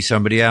 Maybe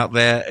somebody out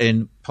there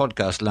in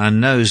podcast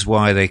land knows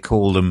why they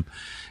call them,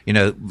 you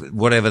know,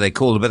 whatever they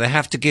call them, but they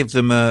have to give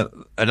them an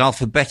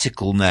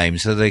alphabetical name.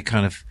 So they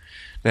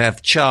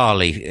have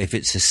Charlie if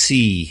it's a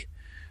C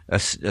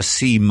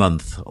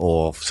month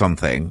or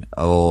something,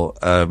 or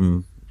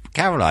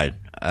Caroline.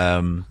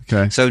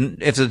 Okay. So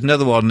if there's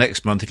another one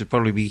next month, it'll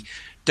probably be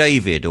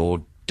David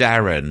or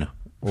Darren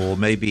or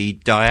maybe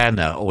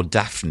Diana or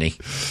Daphne.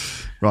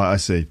 Right, I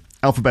see.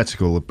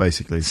 Alphabetical,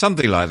 basically.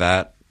 Something like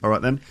that. All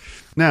right, then.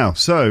 Now,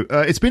 so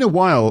it's been a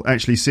while,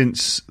 actually,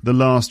 since the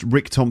last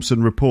Rick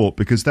Thompson report,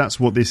 because that's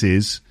what this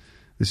is.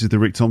 This is the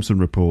Rick Thompson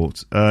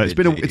report.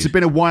 It's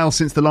been a while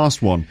since the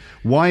last one.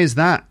 Why is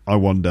that, I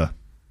wonder?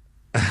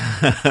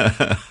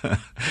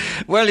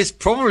 Well, it's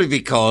probably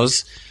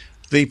because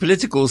the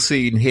political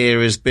scene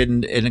here has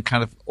been in a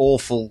kind of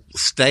awful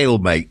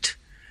stalemate,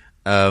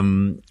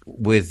 dominated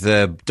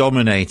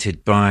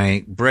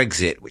by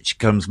Brexit, which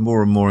becomes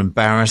more and more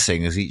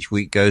embarrassing as each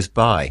week goes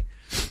by,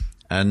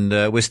 and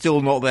we're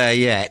still not there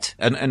yet.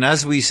 And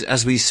as we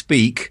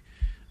speak,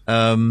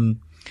 poor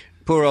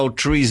old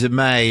Theresa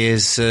May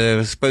is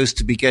supposed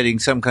to be getting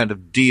some kind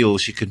of deal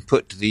she can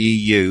put to the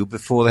EU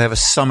before they have a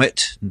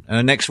summit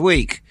next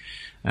week.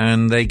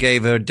 And they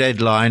gave her a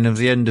deadline of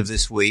the end of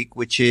this week,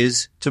 which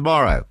is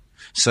tomorrow.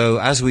 So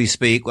as we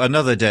speak,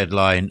 another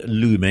deadline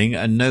looming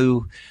and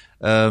no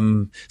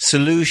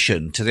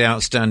solution to the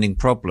outstanding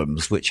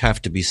problems which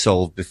have to be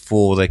solved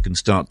before they can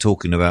start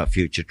talking about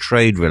future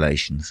trade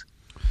relations.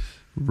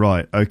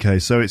 Right. Okay.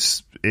 So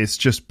it's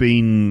just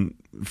been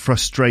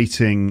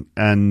frustrating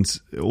and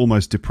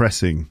almost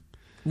depressing.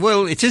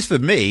 Well, it is for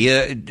me.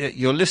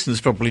 Your listeners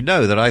probably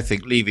know that I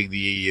think leaving the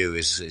EU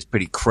is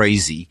pretty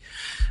crazy.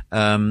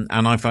 And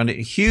I find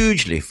it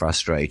hugely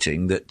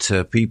frustrating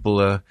that people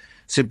are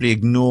simply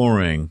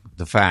ignoring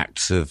the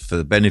facts of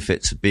the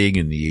benefits of being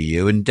in the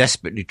EU and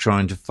desperately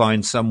trying to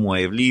find some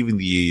way of leaving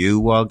the EU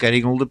while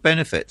getting all the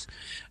benefits.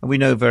 And we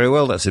know very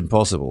well that's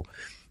impossible.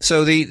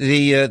 So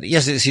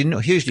yes, it's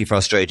hugely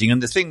frustrating.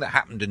 And the thing that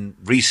happened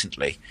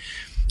recently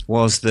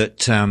was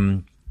that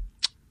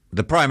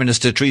the Prime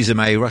Minister, Theresa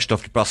May, rushed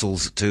off to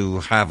Brussels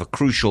to have a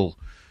crucial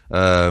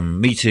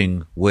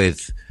meeting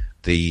with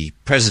the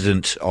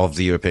President of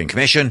the European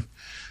Commission,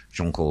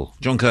 Jean-Claude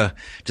Juncker,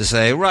 to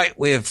say, right,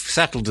 we have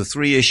settled the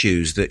 3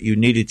 issues that you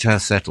needed to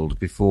have settled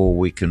before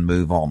we can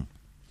move on.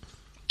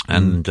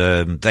 And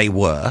they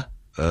were,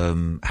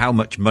 how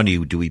much money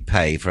do we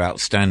pay for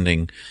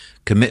outstanding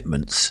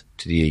commitments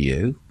to the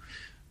EU,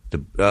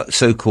 the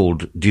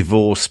so-called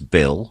divorce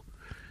bill.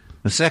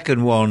 The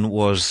second one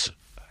was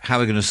how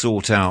we're going to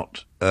sort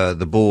out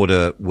the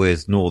border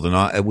with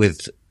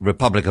with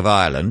Republic of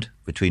Ireland,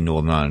 between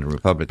Northern Ireland and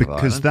Republic of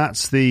Ireland. Because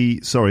that's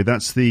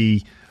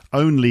the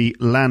only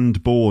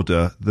land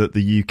border that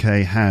the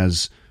UK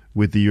has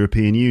with the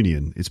European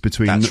Union. It's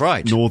between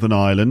Northern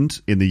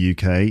Ireland in the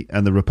UK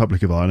and the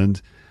Republic of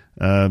Ireland,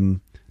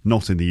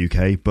 not in the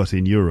UK, but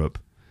in Europe.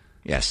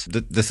 Yes.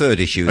 The third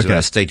issue is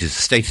about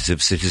status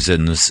of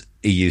citizens,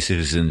 EU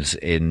citizens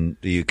in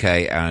the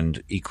UK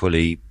and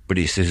equally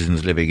British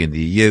citizens living in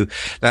the EU.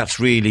 That's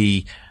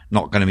really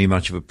not going to be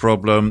much of a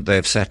problem.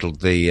 They've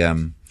settled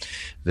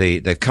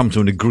they've come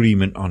to an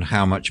agreement on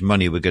how much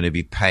money we're going to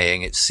be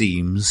paying, it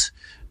seems,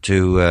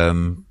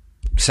 to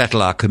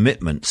settle our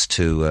commitments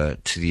to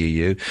the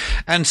EU.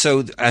 And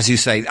so, as you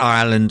say,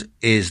 Ireland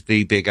is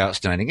the big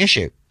outstanding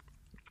issue.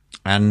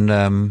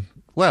 And,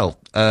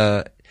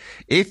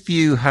 if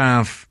you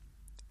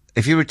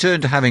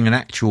return to having an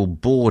actual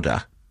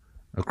border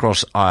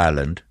across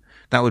Ireland,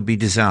 that would be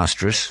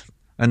disastrous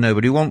and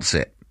nobody wants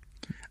it.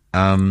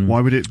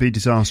 Why would it be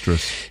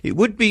disastrous? It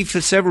would be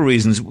for several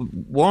reasons.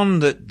 One,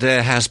 that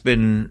there has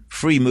been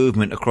free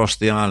movement across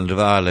the island of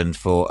Ireland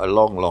for a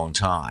long, long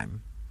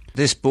time.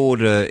 This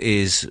border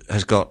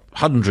has got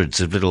hundreds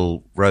of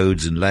little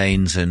roads and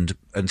lanes and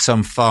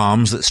some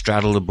farms that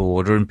straddle the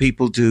border, and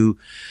people do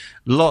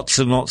lots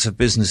and lots of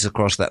business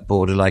across that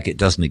border like it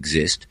doesn't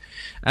exist.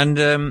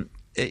 And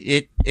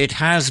it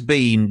has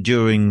been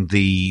during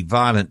the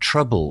violent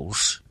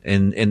troubles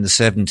in the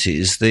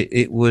 70s that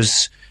it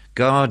was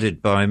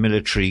guarded by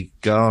military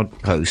guard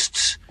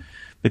posts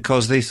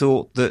because they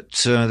thought that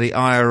the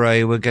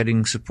IRA were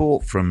getting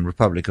support from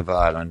Republic of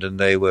Ireland, and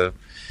they were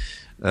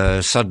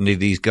suddenly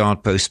these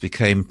guard posts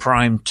became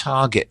prime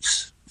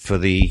targets for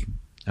the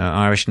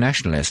Irish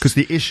nationalists. Because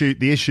the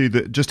issue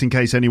that, just in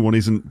case anyone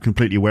isn't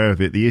completely aware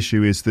of it, the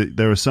issue is that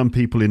there are some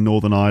people in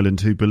Northern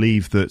Ireland who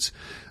believe that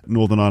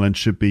Northern Ireland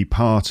should be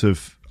part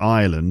of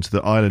Ireland,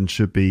 that Ireland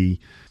should be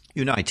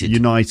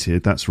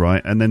United, that's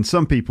right. And then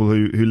some people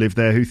who live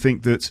there who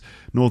think that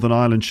Northern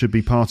Ireland should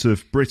be part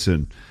of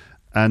Britain.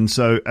 And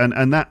so,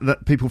 and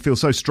that people feel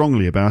so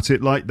strongly about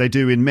it, like they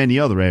do in many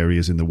other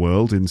areas in the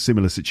world in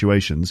similar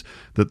situations,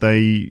 that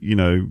they,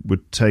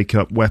 would take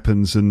up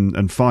weapons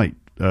and fight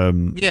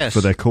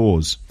for their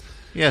cause.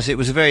 Yes, it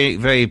was a very,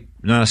 very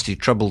nasty,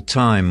 troubled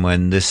time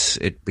when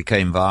it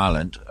became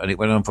violent, and it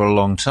went on for a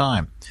long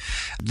time.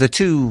 The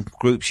two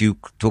groups you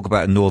talk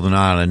about in Northern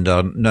Ireland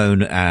are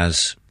known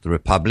as the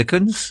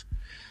Republicans,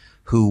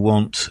 who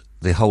want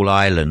the whole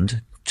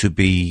island to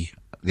be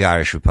the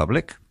Irish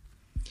Republic,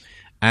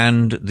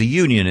 and the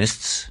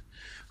Unionists,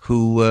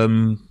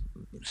 who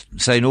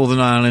say Northern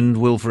Ireland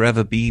will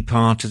forever be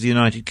part of the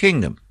United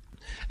Kingdom.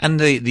 And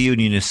the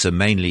Unionists are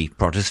mainly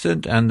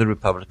Protestant, and the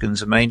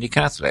Republicans are mainly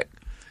Catholic.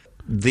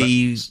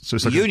 The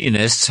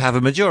Unionists have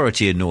a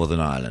majority in Northern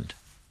Ireland.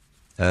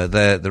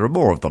 There are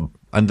more of them,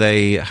 and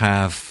they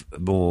have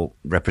more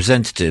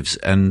representatives.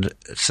 And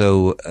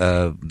so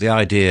the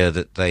idea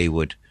that they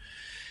would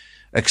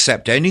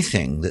accept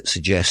anything that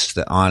suggests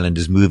that Ireland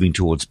is moving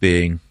towards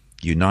being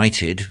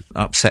united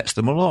upsets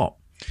them a lot.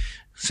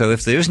 So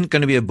if there isn't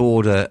going to be a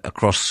border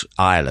across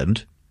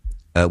Ireland,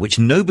 which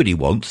nobody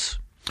wants,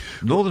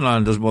 Northern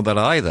Ireland doesn't want that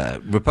either.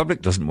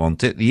 Republic doesn't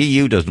want it. The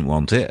EU doesn't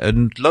want it,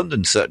 and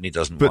London certainly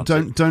doesn't want it.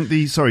 But don't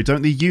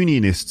the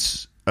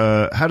Unionists?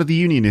 How do the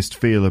Unionists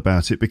feel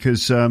about it?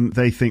 Because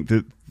they think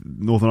that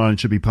Northern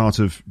Ireland should be part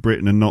of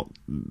Britain and not,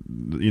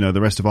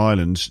 the rest of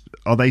Ireland.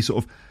 Are they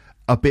sort of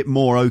a bit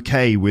more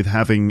okay with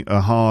having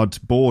a hard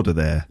border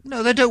there?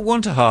 No, they don't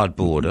want a hard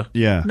border.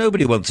 Yeah,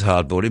 nobody wants a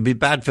hard border. It'd be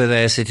bad for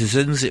their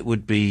citizens. It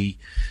would be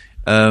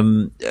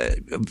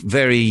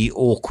very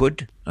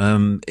awkward.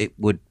 It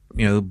would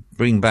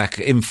bring back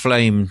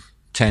inflamed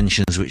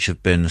tensions which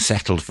have been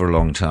settled for a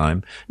long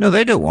time. No,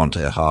 they don't want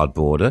a hard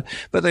border,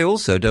 but they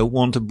also don't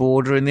want a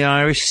border in the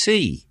Irish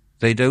Sea.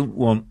 They don't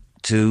want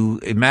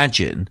to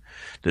imagine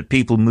that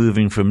people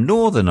moving from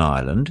Northern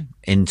Ireland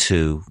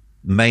into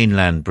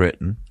mainland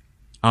Britain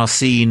are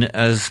seen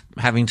as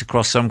having to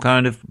cross some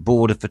kind of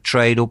border for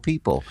trade or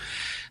people.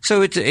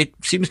 So it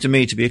seems to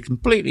me to be a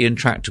completely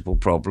intractable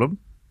problem.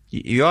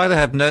 You either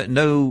have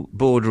no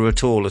border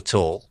at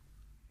all,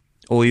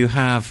 or you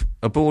have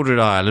a border at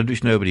Ireland,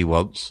 which nobody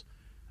wants,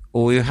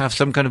 or you have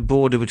some kind of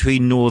border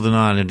between Northern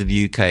Ireland and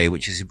the UK,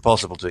 which is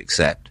impossible to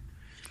accept.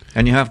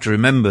 And you have to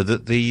remember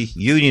that the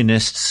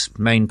Unionists'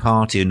 main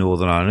party in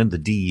Northern Ireland, the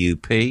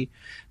DUP,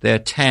 their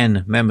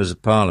 10 members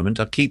of Parliament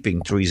are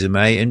keeping Theresa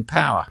May in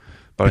power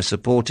by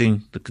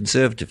supporting the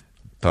Conservative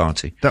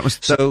Party.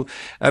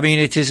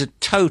 It is a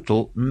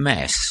total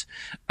mess.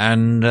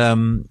 And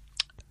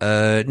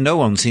no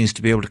one seems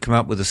to be able to come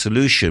up with a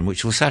solution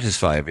which will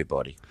satisfy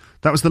everybody.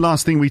 That was the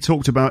last thing we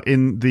talked about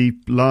in the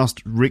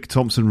last Rick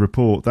Thompson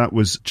report. That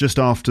was just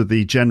after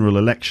the general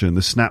election,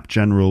 the snap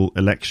general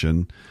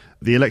election,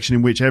 the election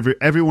in which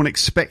everyone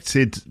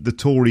expected the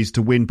Tories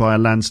to win by a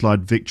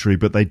landslide victory,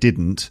 but they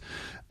didn't.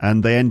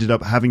 And they ended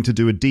up having to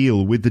do a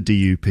deal with the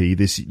DUP,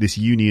 this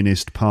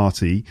unionist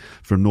party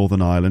from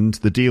Northern Ireland.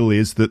 The deal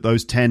is that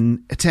those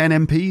 10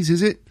 MPs,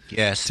 is it?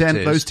 Yes,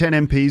 those 10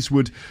 MPs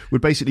would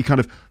basically kind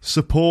of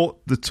support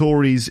the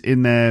Tories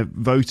in their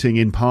voting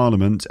in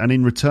Parliament, and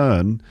in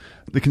return,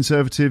 the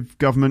Conservative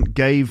government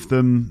gave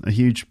them a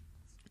huge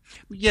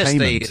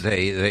payment.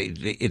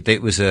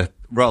 It was a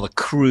rather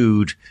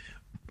crude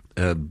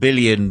 £1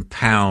 billion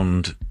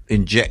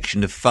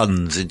injection of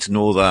funds into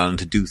Northern Ireland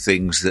to do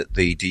things that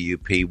the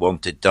DUP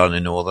wanted done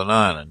in Northern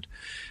Ireland.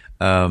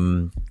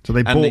 So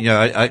they bought.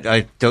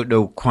 I don't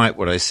know quite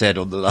what I said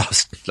on the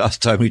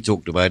last time we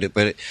talked about it,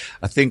 but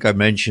I think I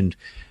mentioned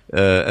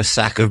a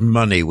sack of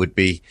money would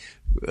be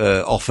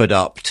offered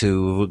up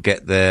to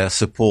get their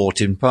support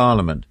in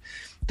Parliament.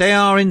 They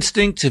are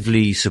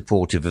instinctively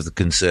supportive of the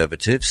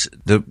Conservatives.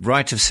 The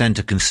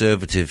right-of-centre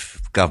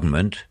Conservative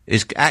government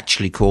is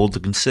actually called the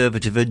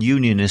Conservative and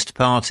Unionist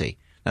Party.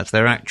 That's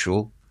their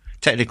actual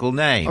technical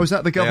name. Oh, is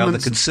that the government? They are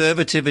the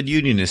Conservative and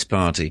Unionist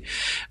Party.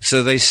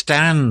 So they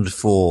stand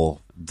for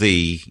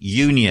the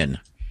union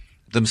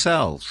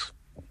themselves.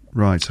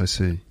 Right, I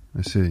see.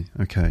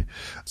 Okay.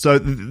 So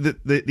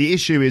the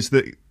issue is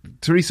that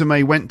Theresa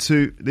May went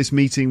to this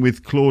meeting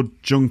with Claude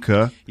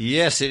Juncker.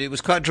 Yes, it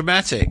was quite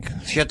dramatic.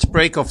 She had to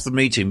break off the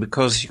meeting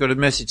because she got a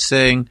message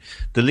saying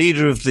the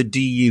leader of the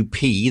DUP,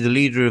 the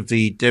leader of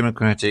the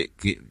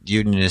Democratic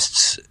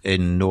Unionists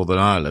in Northern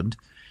Ireland,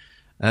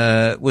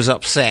 was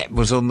upset,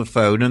 was on the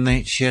phone,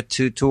 and she had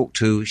to talk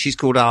to, she's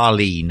called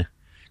Arlene.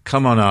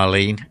 Come on,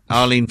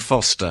 Arlene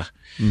Foster.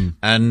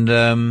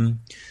 And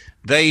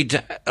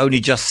they'd only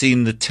just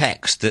seen the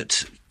text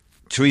that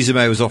Theresa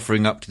May was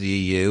offering up to the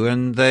EU,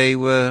 and they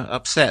were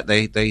upset.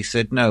 They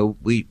said, no,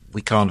 we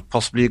can't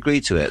possibly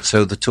agree to it.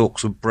 So the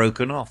talks were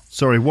broken off.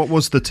 Sorry, what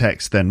was the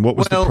text then? What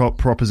was the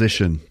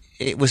proposition?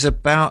 It was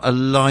about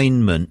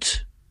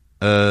alignment.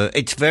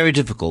 It's very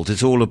difficult.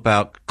 It's all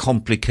about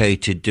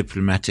complicated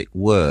diplomatic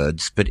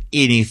words. But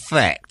in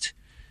effect,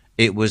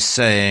 it was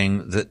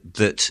saying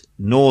that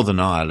Northern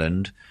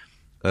Ireland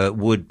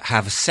would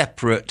have a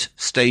separate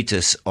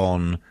status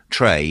on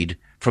trade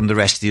from the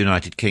rest of the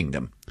United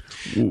Kingdom.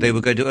 Ooh. They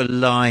were going to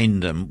align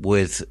them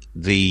with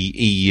the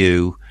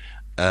EU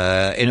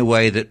in a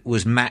way that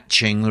was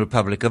matching the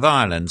Republic of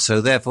Ireland. So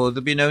therefore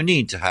there'd be no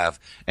need to have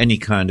any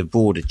kind of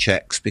border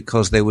checks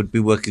because they would be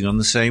working on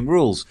the same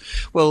rules.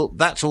 Well,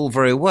 that's all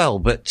very well,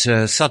 but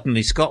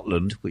suddenly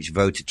Scotland, which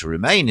voted to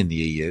remain in the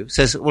EU,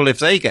 says, well, if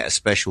they get a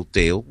special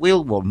deal,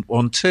 we'll want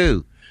one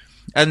too.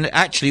 And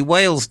actually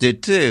Wales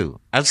did too.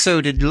 And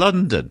so did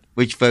London,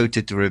 which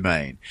voted to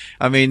remain.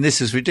 I mean,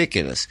 this is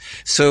ridiculous.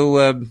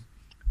 So,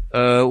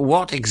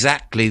 what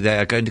exactly they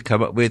are going to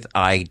come up with,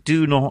 I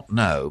do not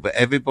know. But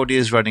everybody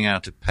is running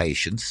out of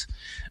patience.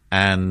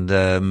 And,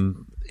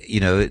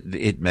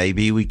 it may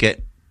be we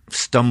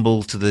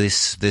stumble to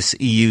this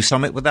EU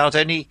summit without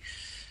any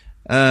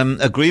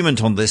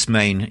agreement on this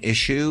main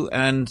issue.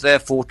 And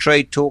therefore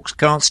trade talks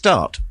can't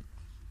start.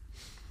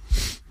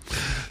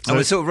 And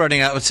we're sort of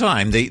running out of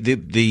time.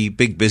 The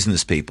big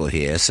business people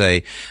here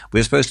say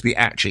we're supposed to be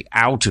actually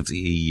out of the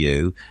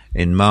EU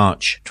in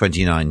March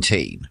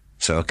 2019.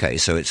 So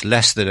it's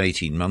less than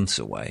 18 months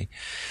away.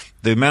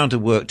 The amount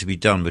of work to be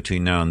done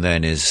between now and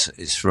then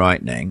is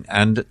frightening.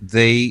 And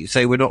they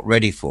say we're not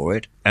ready for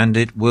it and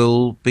it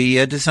will be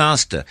a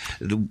disaster.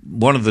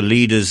 One of the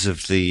leaders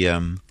of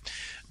the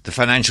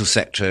financial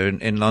sector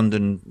in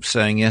London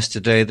saying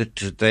yesterday that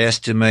they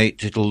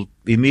estimate it'll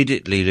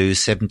immediately lose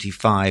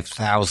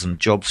 75,000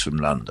 jobs from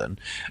London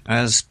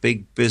as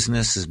big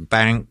businesses,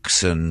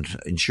 banks and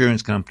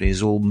insurance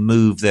companies all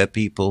move their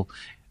people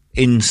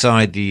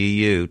inside the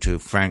EU to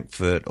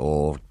Frankfurt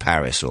or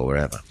Paris or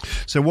wherever.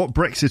 So what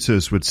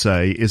Brexiters would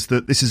say is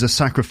that this is a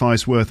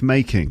sacrifice worth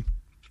making.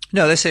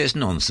 No, they say it's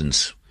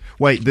nonsense.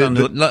 Wait,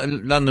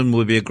 London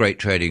will be a great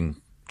trading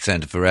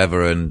centre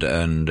forever, and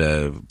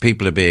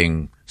people are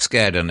being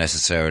scared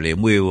unnecessarily,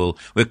 and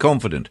we're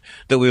confident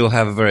that we will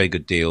have a very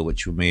good deal,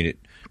 which will mean it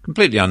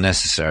completely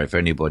unnecessary for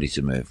anybody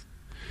to move.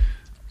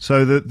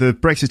 So the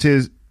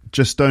Brexiteers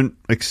just don't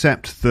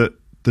accept that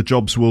the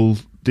jobs will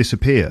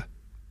disappear.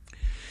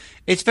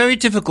 It's very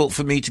difficult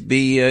for me to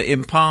be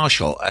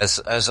impartial, as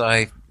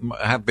I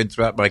have been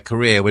throughout my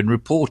career when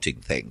reporting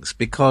things,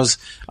 because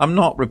I'm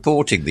not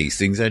reporting these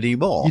things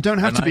anymore. You don't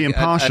have to be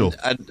impartial,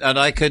 and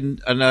I can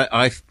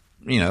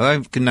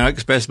now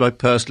express my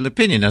personal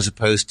opinion as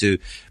opposed to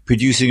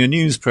producing a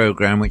news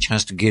program which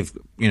has to give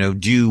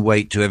due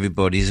weight to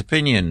everybody's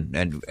opinion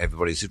and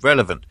everybody's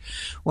irrelevant.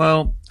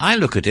 Well, I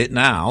look at it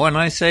now and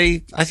I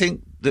think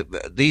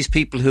that these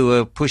people who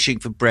are pushing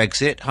for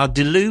Brexit are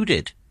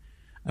deluded.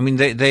 I mean,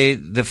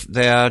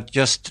 they are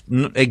just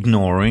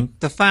ignoring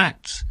the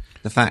facts.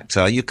 The facts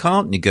are you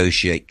can't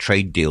negotiate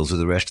trade deals with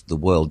the rest of the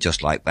world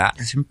just like that.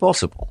 It's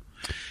impossible.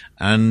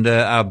 And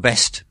our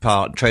best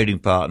trading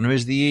partner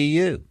is the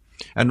EU.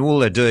 And all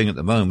they're doing at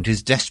the moment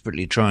is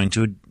desperately trying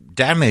to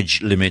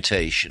damage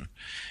limitation,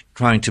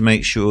 trying to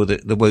make sure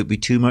that there won't be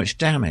too much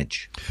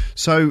damage.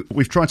 So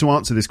we've tried to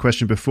answer this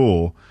question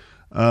before,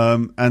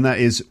 and that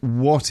is,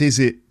 what is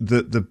it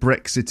that the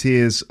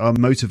Brexiteers are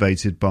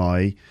motivated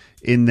by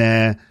in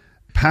their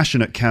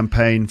passionate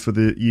campaign for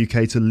the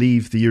UK to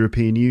leave the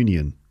European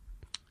Union?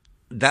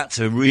 That's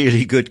a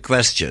really good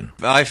question.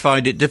 I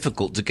find it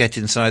difficult to get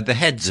inside the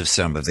heads of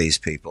some of these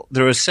people.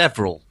 There are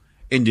several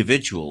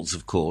individuals,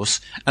 of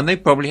course, and they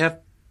probably have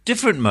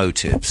different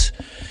motives.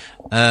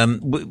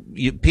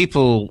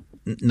 People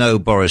know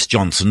Boris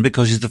Johnson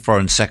because he's the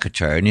Foreign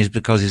Secretary and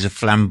because he's a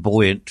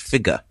flamboyant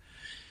figure.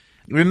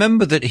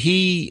 Remember that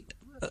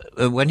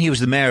when he was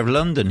the Mayor of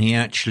London, he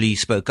actually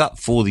spoke up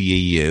for the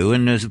EU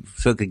and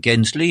spoke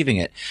against leaving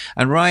it.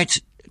 And right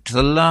to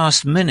the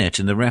last minute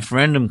in the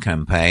referendum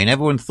campaign,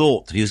 everyone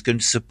thought that he was going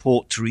to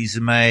support Theresa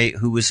May,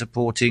 who was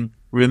supporting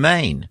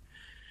Remain.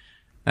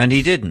 And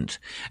he didn't.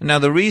 Now,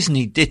 the reason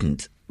he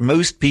didn't,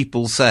 most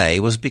people say,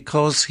 was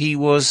because he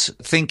was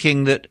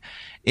thinking that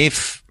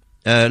if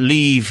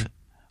Leave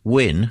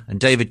win, and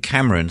David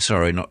Cameron,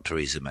 sorry, not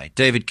Theresa May,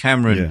 David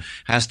Cameron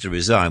has to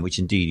resign, which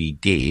indeed he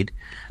did,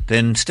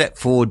 then step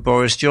forward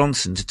Boris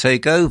Johnson to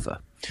take over.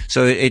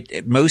 So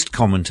most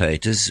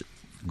commentators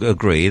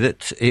agree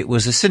that it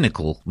was a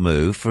cynical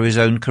move for his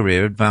own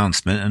career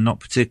advancement and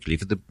not particularly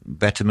for the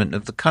betterment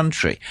of the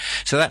country.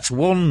 So that's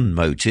one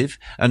motive.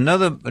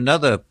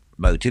 Another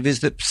motive is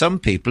that some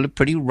people are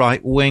pretty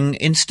right-wing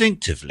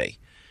instinctively,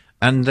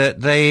 and that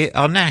they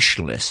are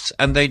nationalists,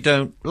 and they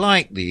don't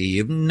like the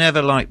EU,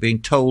 never like being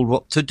told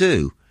what to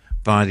do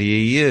by the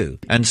EU.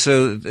 And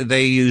so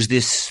they use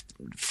this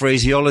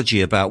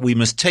phraseology about we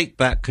must take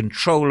back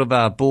control of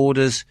our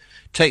borders,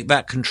 take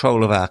back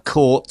control of our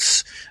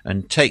courts,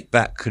 and take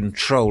back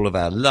control of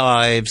our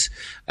lives,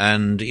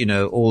 and,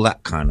 all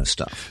that kind of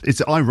stuff.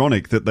 It's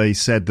ironic that they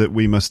said that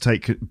we must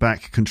take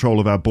back control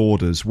of our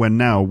borders when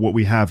now what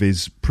we have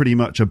is pretty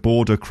much a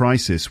border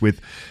crisis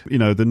with,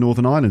 the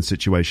Northern Ireland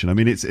situation. I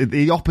mean, it's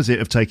the opposite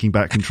of taking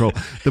back control.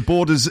 The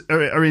borders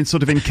are in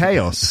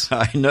chaos.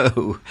 I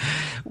know.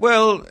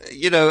 Well,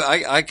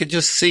 I could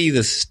just see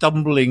the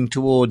stumbling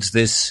towards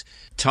this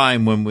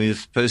time when we're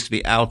supposed to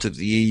be out of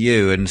the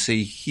EU and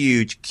see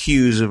huge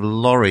queues of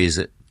lorries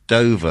at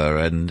Dover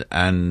and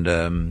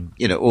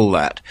all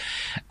that.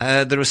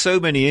 There are so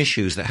many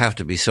issues that have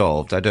to be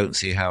solved. I don't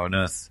see how on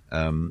earth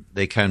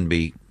they can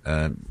be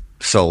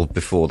solved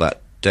before that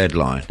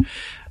deadline.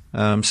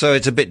 So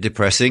it's a bit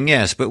depressing,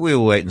 yes, but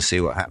we'll wait and see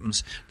what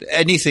happens.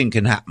 Anything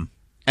can happen.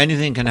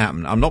 Anything can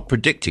happen. I'm not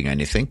predicting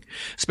anything,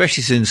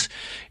 especially since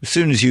as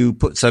soon as you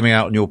put something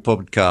out on your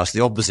podcast,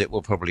 the opposite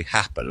will probably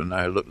happen, and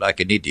I look like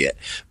an idiot.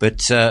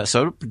 But so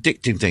I'm not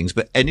predicting things,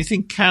 but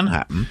anything can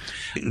happen.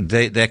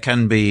 There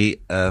can be,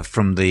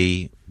 from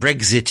the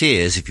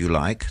Brexiteers, if you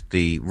like,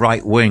 the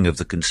right wing of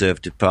the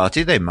Conservative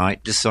Party, they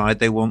might decide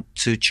they want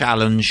to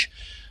challenge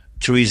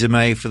Theresa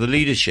May for the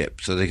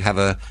leadership. So they have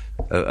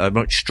a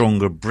much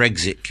stronger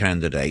Brexit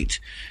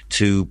candidate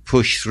to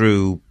push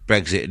through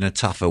Brexit in a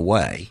tougher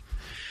way.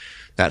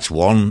 That's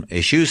one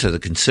issue. So the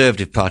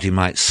Conservative Party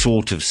might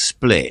sort of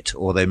split,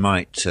 or they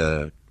might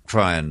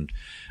try and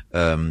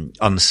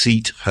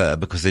unseat her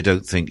because they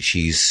don't think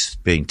she's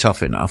being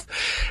tough enough.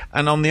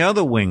 And on the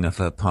other wing of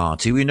her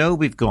party, we know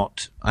we've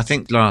got, I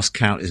think last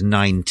count is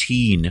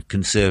 19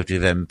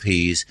 Conservative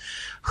MPs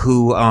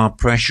who are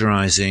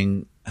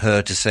pressurising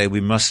her to say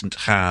we mustn't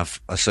have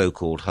a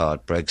so-called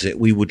hard Brexit.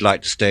 We would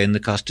like to stay in the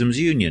customs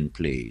union,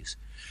 please.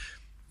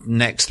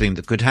 Next thing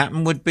that could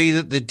happen would be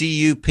that the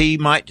DUP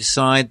might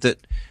decide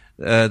that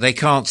they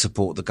can't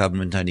support the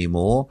government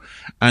anymore,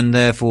 and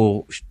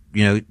therefore,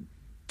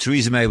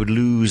 Theresa May would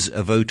lose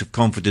a vote of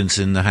confidence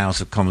in the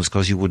House of Commons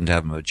because you wouldn't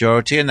have a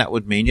majority, and that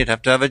would mean you'd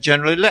have to have a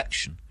general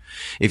election.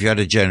 If you had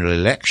a general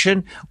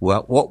election,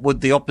 well, what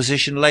would the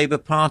opposition Labour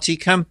Party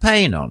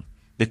campaign on?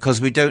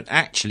 Because we don't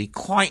actually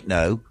quite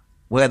know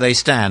where they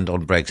stand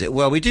on Brexit.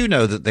 Well, we do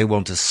know that they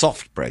want a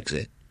soft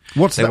Brexit.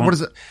 What's that? What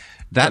is it?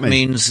 That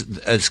means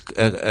as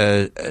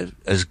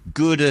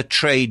good a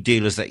trade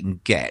deal as they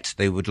can get.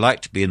 They would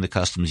like to be in the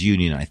customs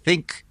union, I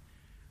think,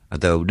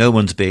 although no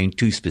one's being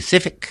too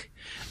specific.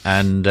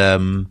 And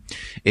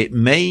it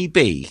may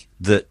be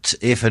that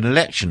if an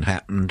election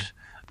happened,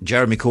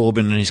 Jeremy Corbyn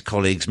and his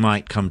colleagues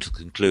might come to the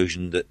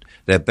conclusion that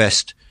their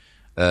best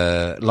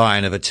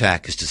line of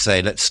attack is to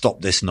say, let's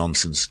stop this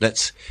nonsense.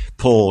 Let's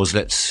pause.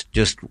 Let's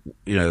just,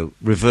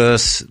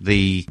 reverse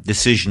the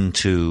decision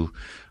to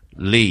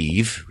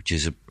leave, which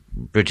is a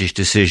British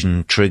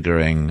decision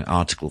triggering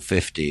Article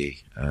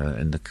 50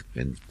 in the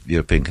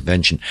European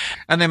Convention.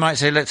 And they might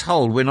say, let's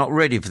hold, we're not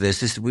ready for this.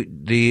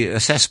 The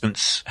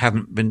assessments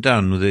haven't been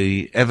done.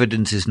 The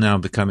evidence is now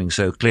becoming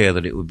so clear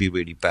that it would be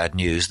really bad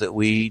news that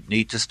we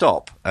need to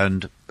stop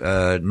and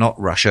not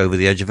rush over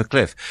the edge of a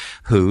cliff.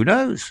 Who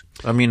knows?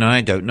 I mean,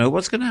 I don't know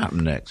what's going to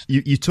happen next.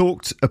 You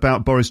talked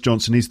about Boris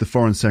Johnson. He's the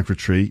Foreign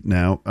Secretary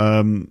now.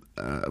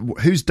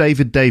 Who's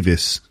David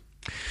Davis?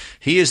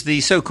 He is the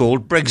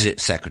so-called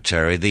Brexit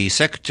Secretary, the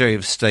Secretary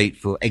of State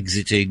for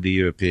exiting the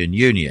European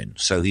Union.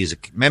 So he's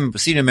a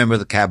senior member of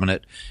the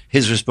Cabinet.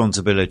 His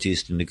responsibility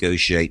is to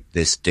negotiate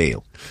this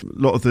deal. A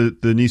lot of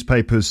the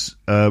newspapers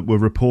were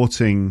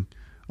reporting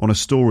on a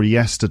story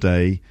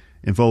yesterday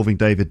involving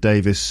David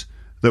Davis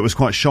that was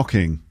quite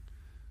shocking.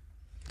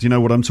 Do you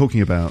know what I'm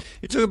talking about?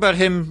 You talk about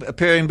him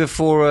appearing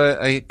before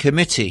a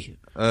committee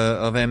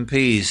of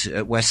MPs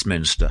at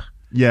Westminster.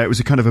 Yeah, it was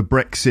a kind of a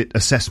Brexit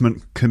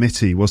assessment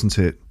committee, wasn't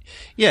it?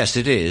 Yes,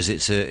 it is.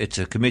 It's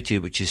a committee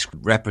which is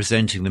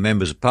representing the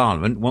members of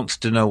Parliament, wants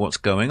to know what's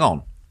going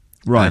on.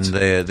 Right.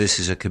 And this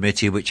is a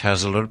committee which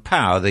has a lot of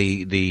power.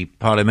 The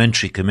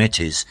parliamentary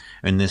committees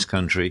in this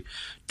country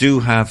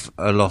do have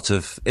a lot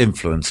of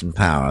influence and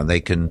power.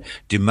 They can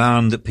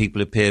demand that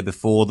people appear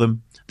before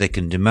them. They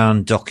can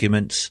demand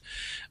documents.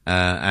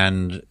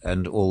 And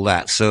all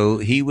that. So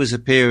he was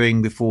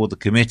appearing before the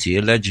committee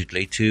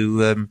allegedly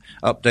to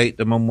update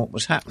them on what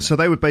was happening. So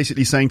they were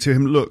basically saying to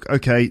him, look,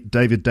 okay,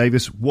 David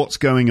Davis, what's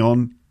going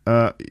on?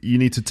 You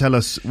need to tell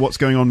us what's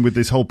going on with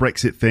this whole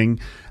Brexit thing.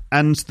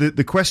 And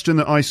the question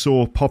that I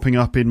saw popping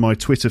up in my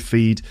Twitter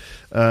feed,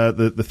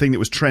 the thing that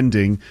was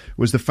trending,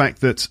 was the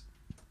fact that,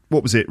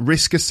 what was it,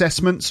 risk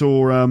assessments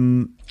or...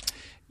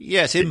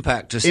 Yes,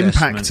 impact assessment.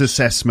 Impact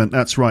assessment,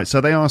 that's right.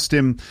 So they asked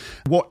him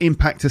what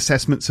impact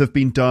assessments have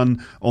been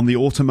done on the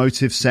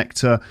automotive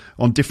sector,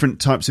 on different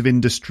types of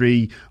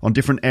industry, on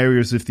different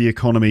areas of the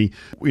economy.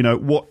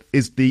 What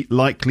is the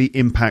likely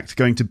impact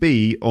going to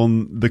be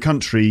on the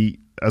country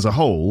as a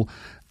whole?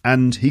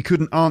 And he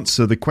couldn't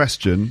answer the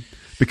question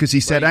because he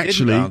said he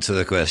didn't answer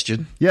the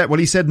question. Yeah, well,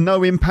 he said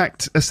no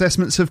impact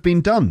assessments have been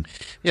done.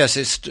 Yes,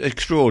 it's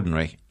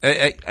extraordinary.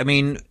 I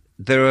mean...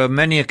 There are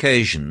many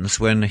occasions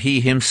when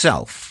he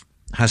himself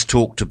has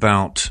talked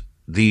about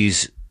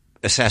these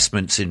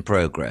assessments in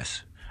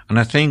progress. And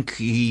I think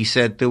he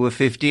said there were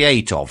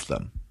 58 of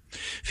them.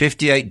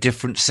 58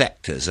 different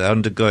sectors are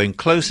undergoing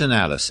close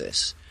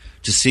analysis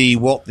to see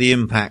what the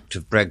impact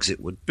of Brexit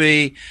would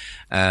be.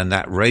 And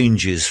that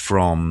ranges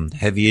from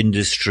heavy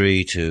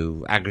industry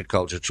to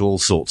agriculture to all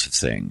sorts of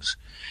things.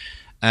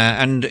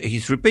 And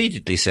he's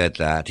repeatedly said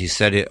that. He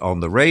said it on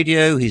the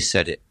radio. He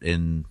said it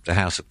in the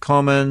House of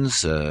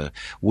Commons.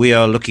 We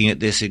are looking at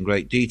this in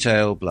great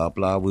detail, blah,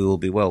 blah. We will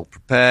be well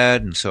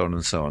prepared, and so on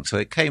and so on. So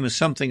it came as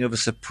something of a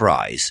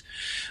surprise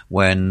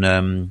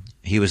when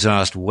he was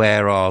asked,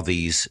 where are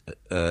these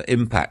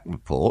impact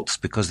reports?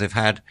 Because they've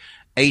had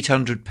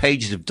 800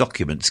 pages of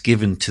documents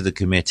given to the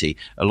committee,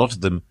 a lot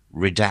of them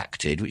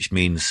redacted, which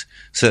means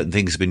certain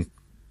things have been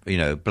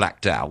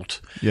blacked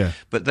out. Yeah.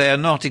 But they are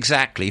not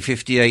exactly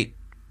 58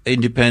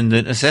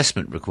 independent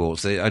assessment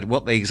reports.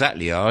 What they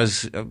exactly are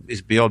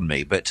is beyond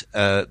me, but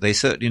they're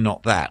certainly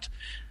not that.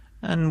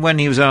 And when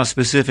he was asked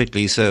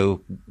specifically,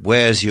 so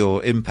where's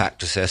your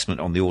impact assessment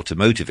on the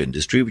automotive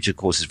industry, which of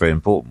course is a very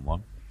important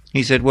one,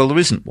 he said, well, there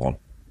isn't one.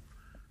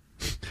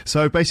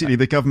 So basically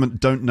the government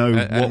don't know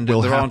what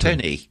will there happen. aren't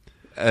any.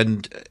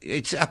 And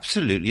it's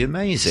absolutely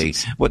amazing.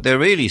 What they're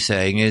really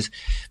saying is,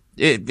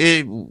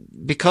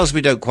 because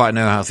we don't quite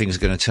know how things are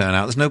going to turn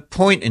out, there's no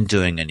point in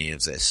doing any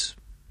of this.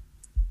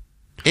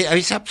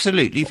 It's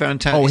absolutely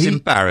fantastic. It's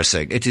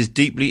embarrassing. It is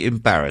deeply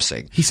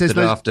embarrassing. He says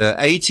that after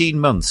 18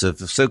 months of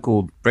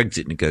so-called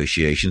Brexit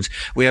negotiations,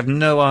 we have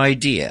no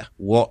idea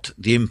what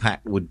the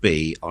impact would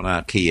be on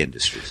our key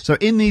industries. So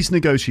in these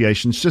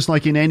negotiations, just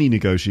like in any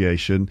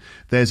negotiation,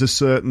 there's a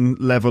certain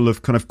level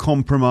of kind of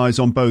compromise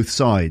on both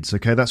sides.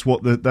 Okay, that's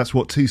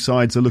what two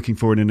sides are looking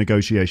for in a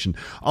negotiation.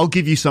 I'll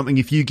give you something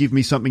if you give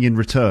me something in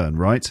return,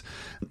 right?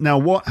 Now,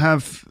 what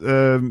have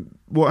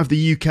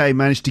the UK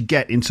managed to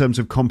get in terms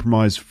of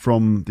compromise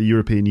from the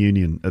European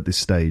Union at this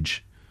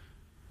stage?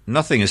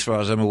 Nothing, as far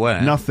as I'm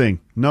aware. Nothing.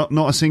 Not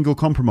a single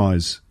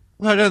compromise.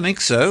 Well, I don't think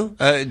so.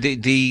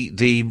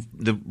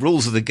 The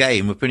rules of the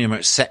game were pretty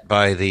much set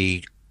by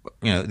the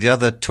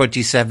other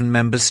 27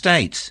 member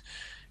states.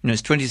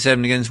 It's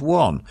 27 against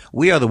 1.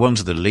 We are the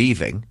ones that are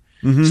leaving.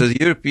 Mm-hmm. So the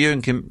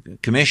European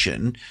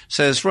Commission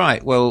says,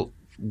 right, well,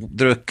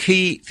 there are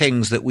key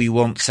things that we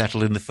want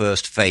settled in the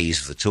first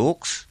phase of the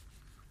talks.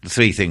 The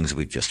 3 things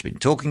we've just been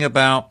talking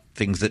about,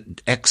 things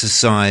that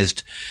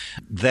exercised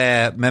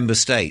their member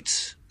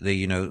states,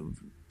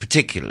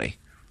 particularly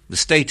the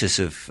status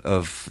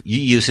of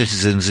EU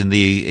citizens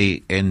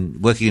in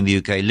working in the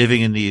UK,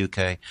 living in the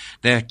UK,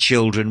 their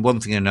children, one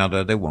thing or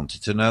another. They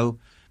wanted to know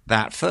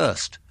that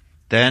first.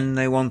 Then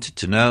they wanted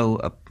to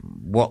know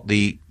what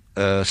the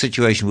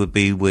situation would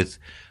be with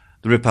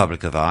the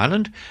Republic of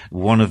Ireland,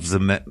 one of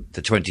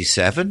the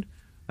 27,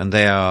 and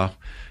they are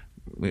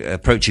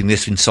approaching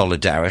this in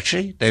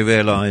solidarity. They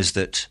realise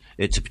that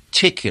it's a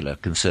particular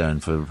concern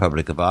for the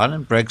Republic of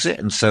Ireland, Brexit,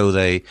 and so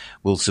they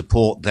will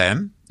support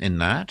them in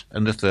that.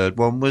 And the third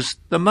one was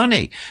the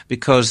money,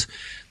 because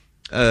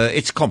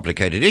it's a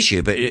complicated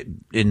issue, but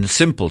in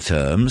simple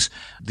terms,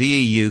 the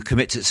EU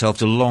commits itself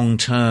to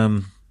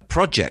long-term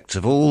projects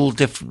of all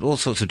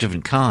sorts of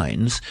different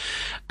kinds,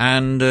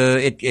 and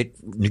it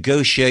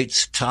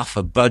negotiates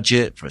a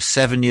budget for a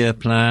 7-year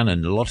plan,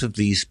 and a lot of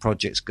these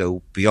projects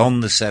go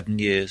beyond the 7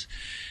 years.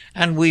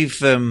 And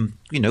we've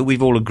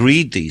all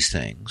agreed these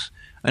things.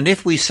 And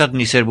if we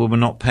suddenly said, well, we're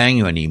not paying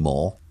you any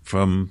more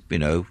from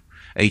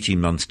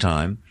 18 months'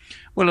 time,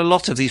 well, a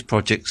lot of these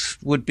projects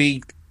would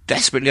be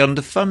desperately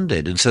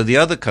underfunded, and so the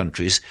other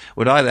countries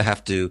would either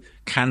have to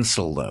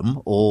cancel them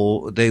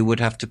or they would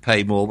have to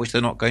pay more, which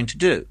they're not going to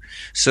do.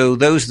 So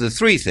those are the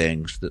 3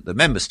 things that the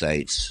member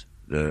states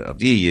of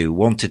the EU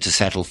wanted to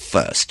settle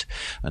first,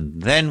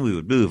 and then we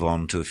would move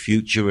on to a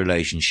future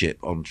relationship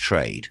on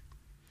trade.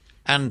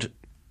 And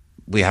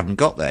we haven't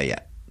got there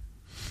yet.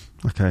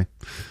 Okay,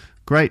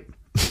 great.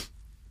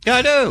 Yeah,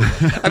 I know.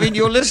 I mean,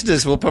 your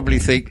listeners will probably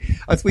think,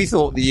 if we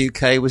thought the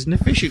UK was an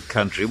efficient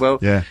country. Well,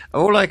 yeah.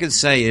 All I can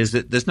say is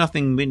that there's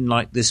nothing been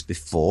like this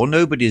before.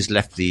 Nobody has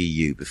left the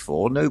EU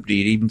before. Nobody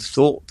even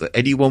thought that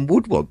anyone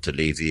would want to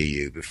leave the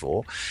EU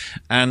before.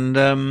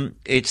 And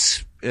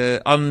it's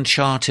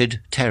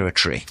uncharted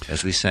territory,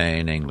 as we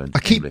say in England. I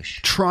keep English.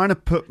 Trying to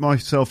put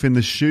myself in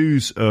the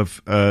shoes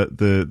of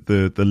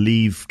the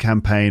Leave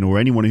campaign, or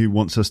anyone who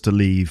wants us to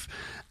leave,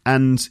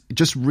 and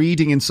just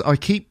reading. I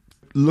keep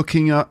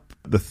looking up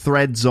the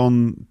threads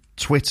on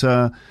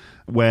Twitter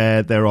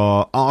where there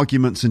are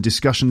arguments and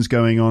discussions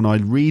going on. I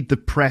read the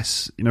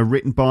press,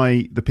 written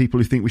by the people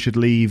who think we should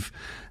leave.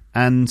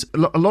 And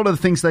a lot of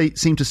the things they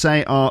seem to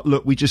say are,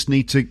 look, we just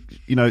need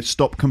to,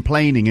 stop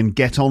complaining and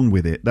get on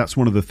with it. That's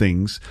one of the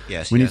things.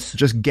 Yes, we need to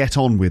just get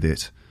on with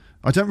it.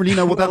 I don't really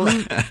know what that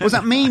means. What does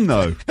that mean,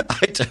 though?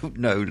 I don't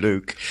know,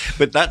 Luke,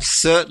 but that's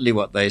certainly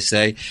what they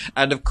say.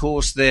 And of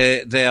course,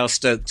 they are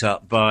stoked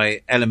up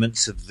by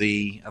elements of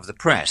the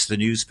press. The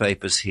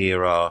newspapers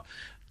here are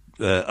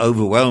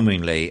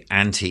overwhelmingly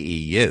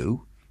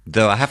anti-EU,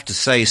 though I have to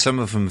say some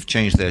of them have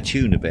changed their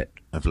tune a bit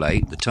of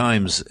late. The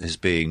Times is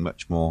being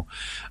much more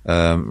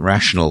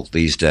rational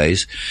these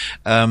days.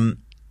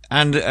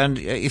 And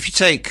if you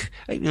take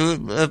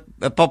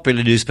a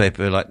popular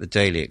newspaper like the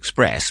Daily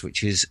Express,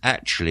 which is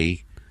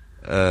actually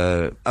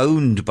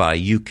owned by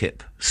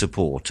UKIP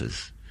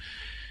supporters,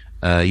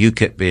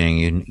 UKIP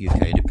being a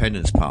UK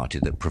Independence Party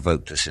that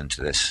provoked us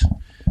into this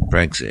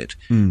Brexit,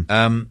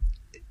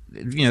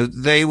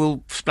 they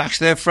will splash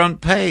their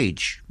front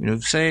page,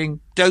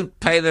 saying, "Don't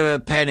pay them a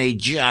penny,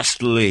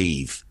 just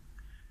leave."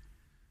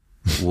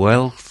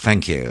 Well,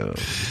 thank you.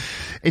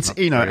 It's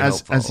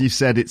as you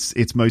said,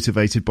 it's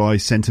motivated by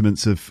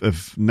sentiments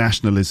of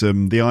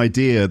nationalism. The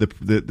idea,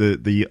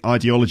 the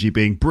ideology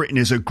being Britain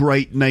is a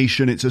great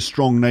nation, it's a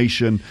strong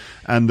nation,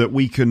 and that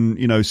we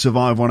can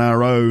survive on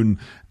our own.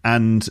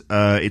 and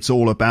it's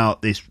all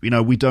about this,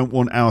 we don't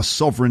want our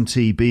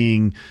sovereignty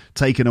being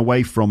taken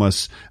away from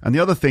us. And the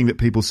other thing that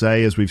people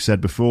say, as we've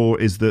said before,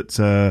 is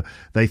that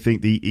they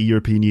think the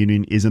European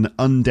Union is an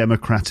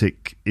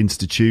undemocratic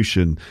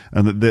institution,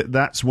 and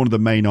that's one of the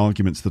main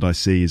arguments that I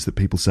see, is that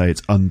people say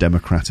it's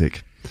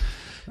undemocratic.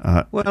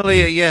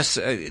 Yes,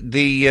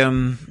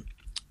 the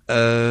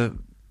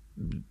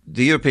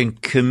European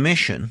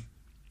Commission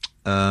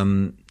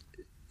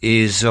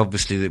is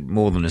obviously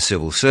more than a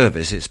civil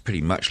service. It's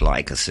pretty much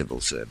like a civil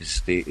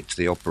service. It's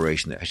the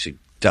operation that actually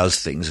does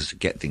things to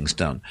get things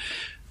done.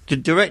 The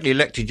directly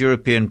elected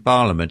European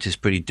Parliament is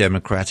pretty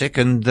democratic,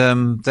 and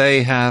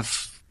they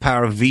have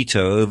power of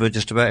veto over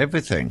just about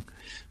everything.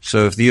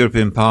 So if the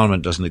European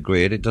Parliament doesn't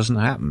agree it doesn't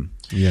happen.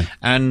 Yeah.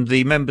 And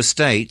the member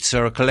states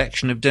are a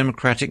collection of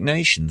democratic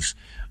nations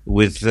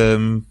with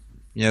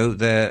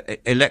their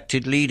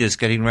elected leaders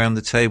getting around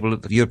the table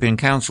at the European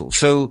Council.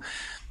 So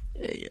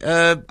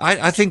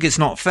I think it's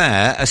not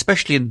fair,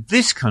 especially in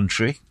this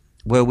country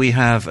where we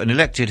have an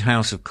elected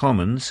House of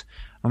Commons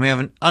and we have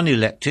an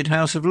unelected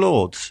House of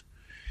Lords.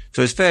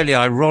 So it's fairly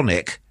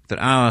ironic that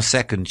our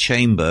second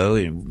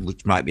chamber,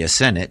 which might be a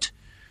Senate,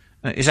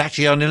 is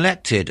actually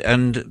unelected,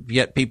 and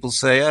yet people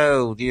say,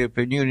 the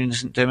European Union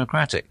isn't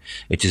democratic.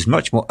 It is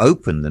much more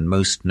open than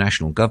most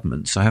national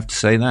governments, I have to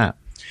say that.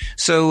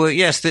 So,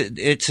 yes,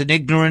 it's an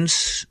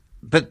ignorance,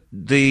 but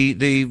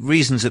the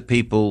reasons that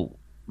people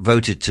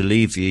voted to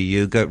leave the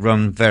EU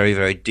run very,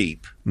 very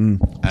deep.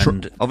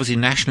 And obviously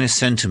nationalist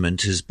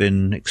sentiment has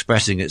been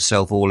expressing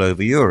itself all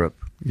over Europe.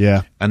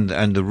 Yeah. And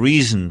the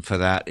reason for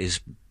that is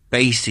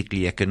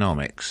basically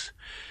economics.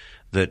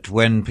 That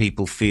when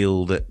people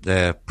feel that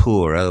they're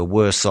poorer,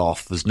 worse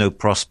off, there's no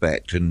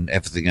prospect and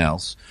everything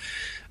else,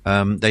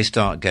 they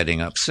start getting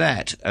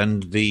upset.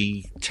 And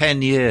the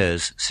 10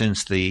 years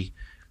since the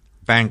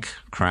bank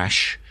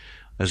crash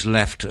has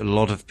left a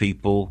lot of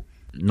people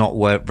not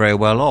very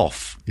well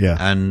off. Yeah.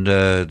 And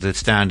the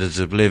standards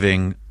of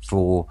living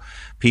for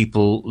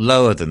people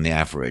lower than the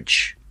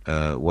average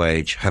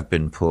wage have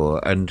been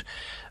poor, and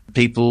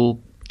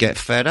people get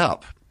fed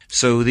up.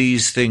 So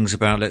these things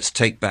about let's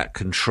take back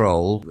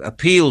control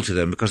appeal to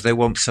them because they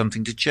want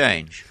something to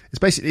change.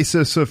 It's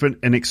a sort of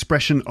an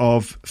expression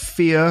of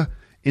fear,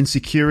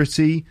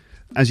 insecurity,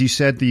 as you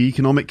said, the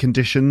economic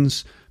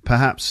conditions,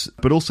 perhaps,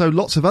 but also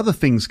lots of other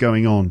things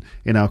going on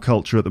in our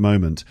culture at the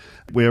moment.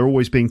 We're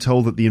always being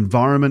told that the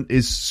environment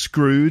is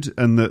screwed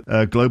and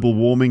that global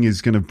warming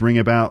is going to bring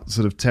about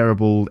sort of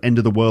terrible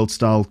end-of-the-world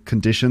style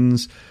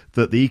conditions,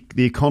 that the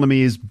economy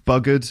is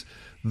buggered,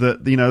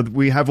 that,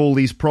 we have all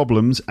these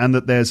problems, and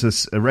that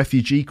there's a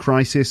refugee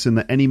crisis, and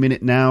that any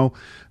minute now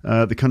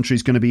the country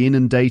is going to be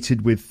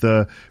inundated with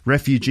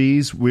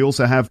refugees. We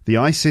also have the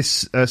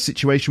ISIS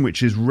situation,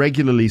 which is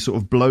regularly sort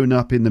of blown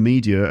up in the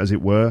media, as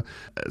it were,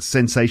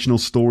 sensational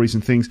stories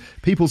and things.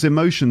 People's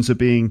emotions are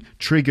being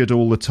triggered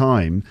all the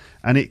time,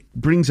 and it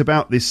brings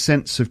about this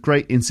sense of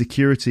great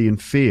insecurity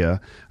and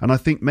fear. And I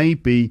think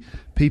maybe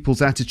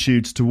people's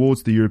attitudes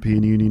towards the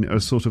European Union are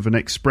sort of an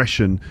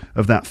expression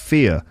of that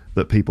fear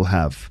that people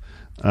have.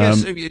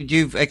 Yes,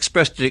 you've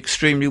expressed it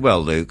extremely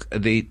well, Luke.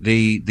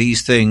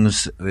 These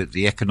things,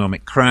 the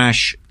economic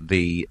crash,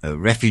 the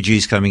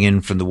refugees coming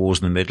in from the wars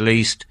in the Middle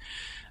East,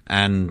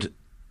 and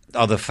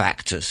other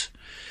factors,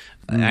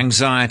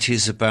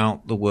 anxieties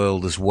about the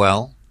world as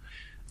well.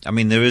 I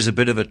mean, there is a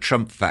bit of a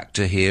Trump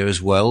factor here as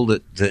well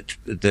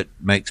that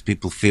makes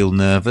people feel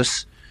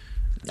nervous,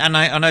 and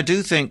I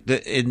do think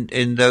that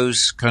in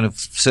those kind of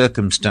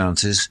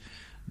circumstances,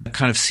 a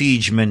kind of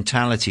siege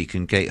mentality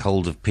can get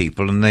hold of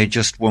people, and they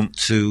just want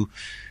to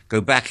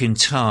go back in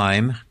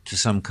time to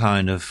some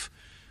kind of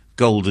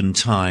golden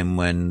time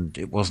when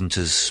it wasn't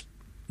as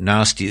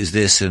nasty as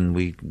this, and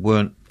we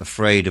weren't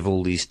afraid of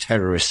all these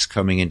terrorists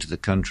coming into the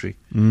country.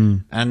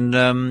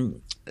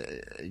 And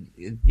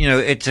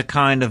it's a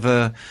kind of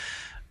a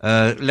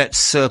let's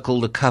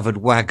circle the covered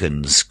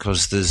wagons,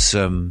 because there's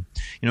you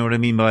know what I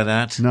mean by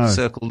that? No.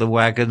 Circle the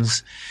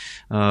wagons.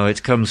 Oh,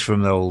 it comes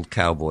from the old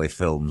cowboy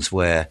films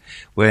where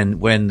when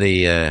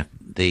the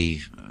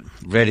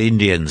Red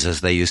Indians,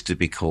 as they used to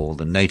be called,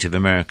 the Native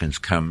Americans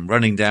come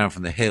running down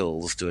from the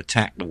hills to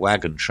attack the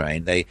wagon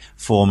train, they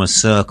form a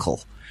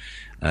circle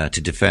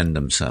to defend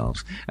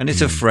themselves. And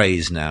it's a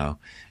phrase now.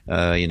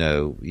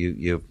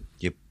 You're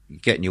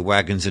getting your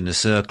wagons in a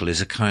circle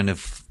is a kind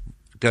of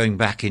going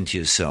back into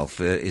yourself,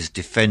 is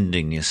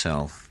defending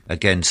yourself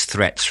against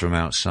threats from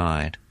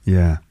outside.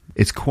 Yeah,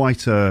 it's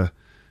quite a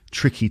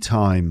tricky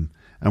time.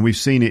 And we've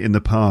seen it in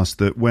the past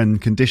that when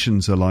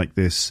conditions are like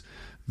this,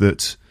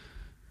 that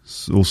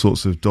all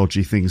sorts of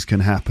dodgy things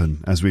can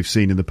happen, as we've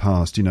seen in the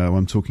past.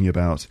 I'm talking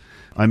about,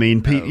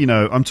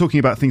 I'm talking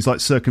about things like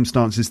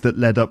circumstances that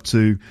led up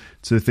to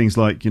things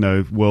like,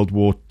 World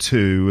War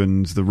II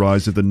and the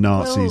rise of the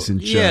Nazis in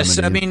Germany. Yes,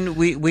 I mean,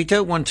 we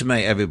don't want to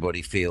make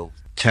everybody feel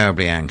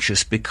terribly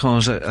anxious,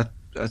 because I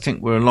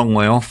think we're a long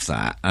way off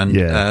that.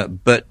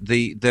 And but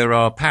there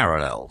are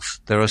parallels.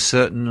 There are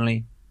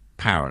certainly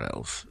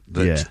parallels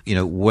that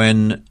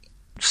when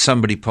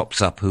somebody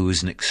pops up who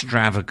is an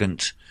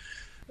extravagant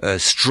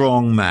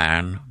strong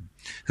man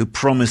who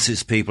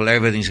promises people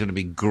everything's going to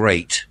be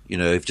great,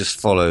 if just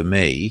follow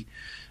me.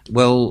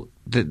 Well,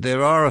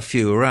 there are a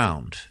few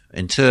around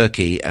in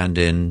Turkey and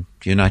in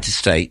the United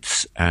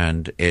States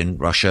and in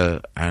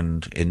Russia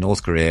and in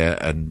North Korea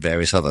and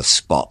various other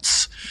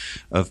spots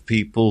of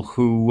people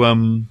who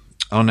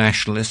are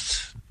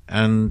nationalists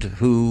and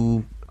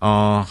who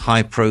are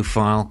high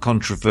profile,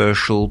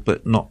 controversial,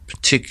 but not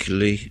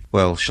particularly,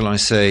 well, shall I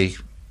say,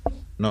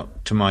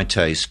 not to my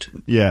taste.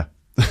 Yeah.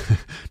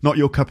 Not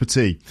your cup of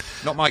tea.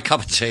 Not my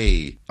cup of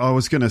tea. I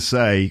was going to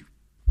say,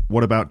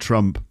 what about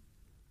Trump?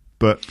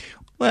 But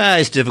well,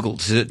 it's difficult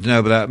to know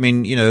about that. I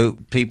mean,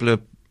 people are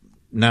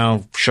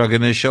now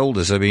shrugging their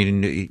shoulders. I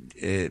mean,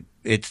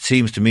 it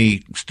seems to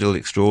me still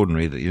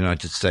extraordinary that the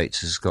United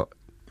States has got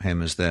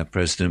him as their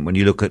president when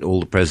you look at all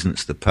the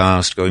presidents of the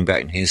past, going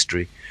back in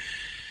history.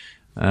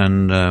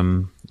 And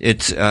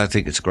I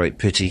think it's a great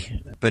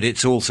pity. But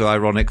it's also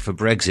ironic for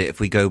Brexit, if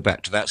we go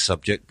back to that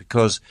subject,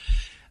 because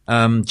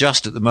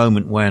just at the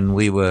moment when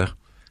we were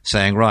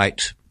saying,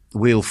 right,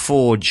 we'll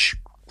forge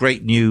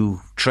great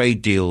new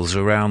trade deals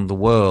around the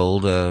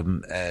world.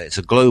 It's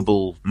a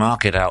global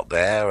market out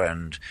there,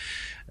 and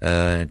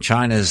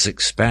China's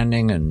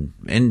expanding and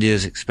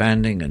India's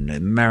expanding and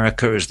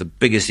America is the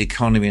biggest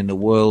economy in the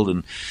world,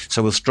 and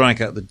so we'll strike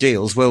out the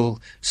deals.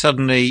 Well,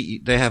 suddenly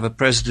they have a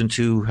president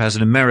who has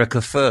an America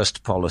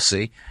first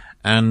policy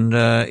and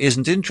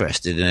isn't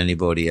interested in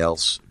anybody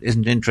else,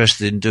 isn't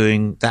interested in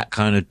doing that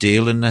kind of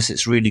deal unless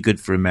it's really good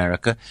for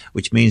America,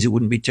 which means it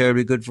wouldn't be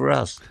terribly good for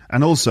us.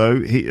 And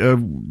also,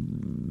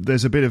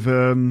 there's a bit of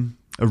a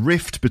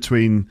rift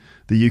between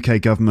the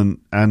UK government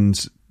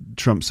and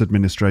Trump's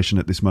administration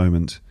at this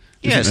moment.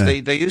 Yes,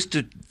 they used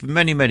to, for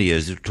many, many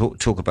years,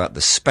 talk about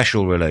the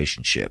special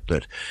relationship,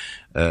 that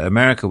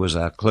America was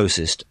our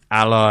closest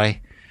ally,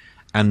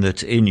 and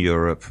that in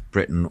Europe,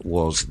 Britain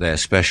was their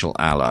special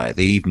ally.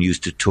 They even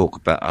used to talk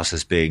about us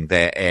as being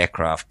their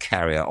aircraft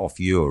carrier off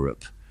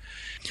Europe.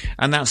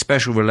 And that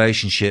special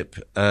relationship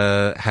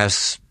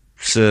has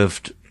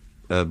served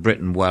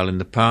Britain well in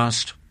the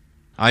past.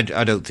 I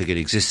don't think it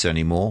exists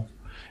anymore.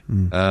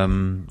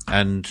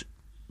 And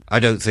I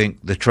don't think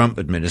the Trump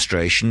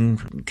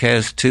administration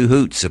cares two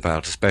hoots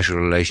about a special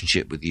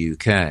relationship with the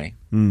UK.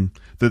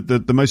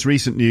 The most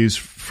recent news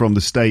from the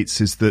States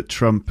is that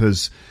Trump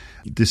has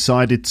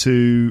decided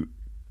to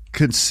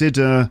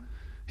consider.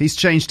 He's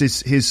changed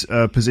his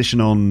position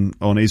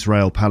on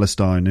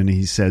Israel-Palestine, and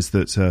he says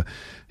that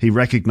he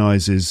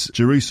recognises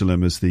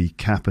Jerusalem as the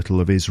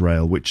capital of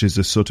Israel, which is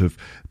a sort of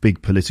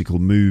big political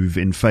move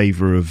in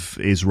favour of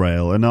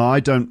Israel. And I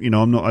don't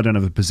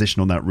have a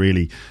position on that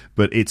really,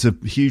 but it's a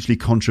hugely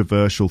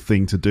controversial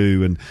thing to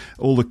do. And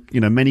all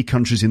the many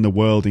countries in the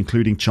world,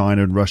 including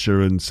China and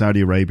Russia and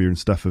Saudi Arabia and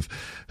stuff,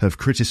 have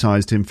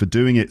criticised him for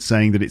doing it,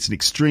 saying that it's an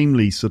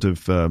extremely sort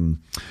of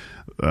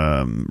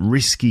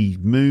risky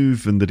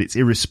move, and that it's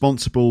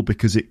irresponsible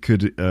because it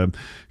could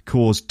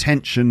cause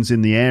tensions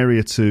in the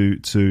area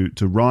to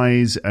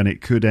rise, and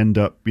it could end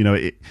up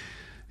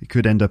it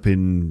could end up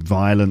in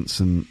violence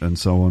and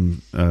so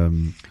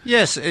on.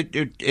 Yes,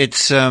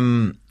 it's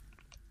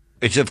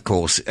of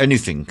course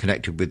anything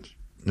connected with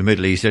the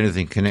Middle East,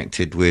 anything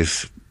connected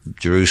with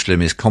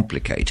Jerusalem is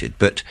complicated,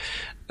 but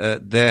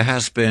there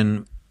has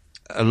been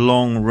a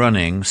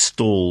long-running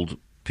stalled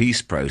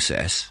peace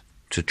process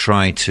to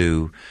try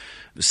to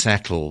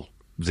settle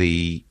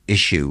the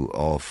issue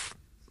of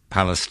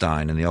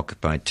Palestine and the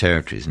occupied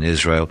territories in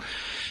Israel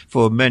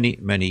for many,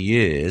 many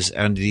years,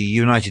 and the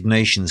United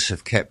Nations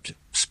have kept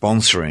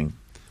sponsoring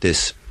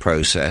this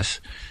process.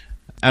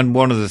 And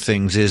one of the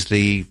things is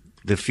the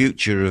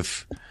future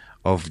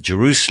of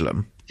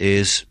Jerusalem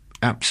is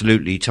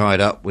absolutely tied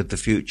up with the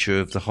future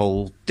of the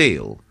whole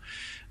deal.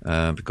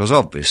 Because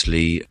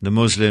obviously the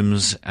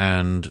Muslims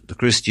and the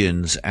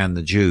Christians and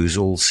the Jews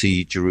all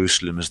see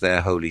Jerusalem as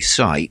their holy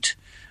site,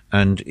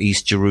 and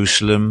East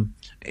Jerusalem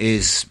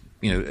is,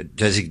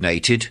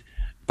 designated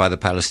by the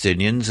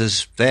Palestinians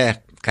as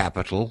their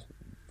capital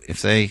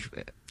if they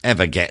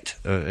ever get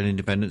an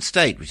independent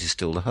state, which is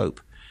still the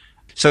hope.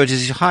 So it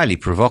is highly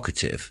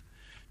provocative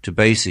to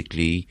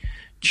basically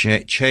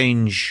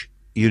change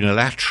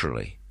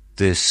unilaterally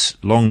this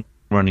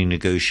long-running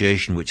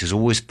negotiation, which has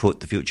always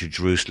put the future of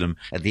Jerusalem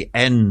at the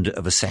end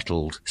of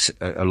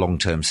a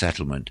long-term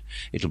settlement.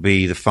 It'll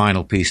be the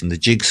final piece in the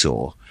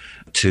jigsaw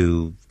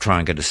to try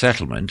and get a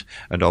settlement,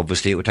 and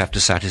obviously it would have to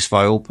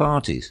satisfy all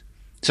parties.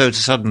 So to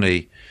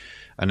suddenly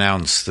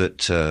announce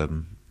that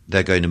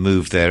they're going to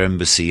move their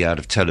embassy out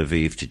of Tel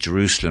Aviv to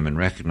Jerusalem and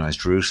recognize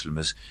Jerusalem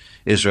as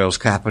Israel's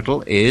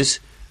capital is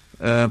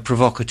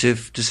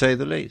provocative, to say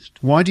the least.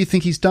 Why do you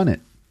think he's done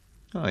it?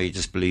 Oh, he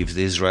just believes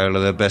that Israel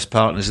are their best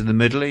partners in the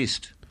Middle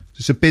East.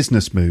 It's a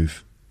business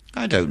move.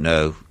 I don't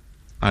know.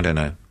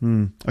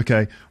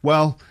 Okay.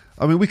 Well,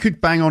 I mean, we could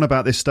bang on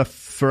about this stuff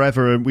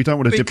forever, and we don't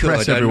want to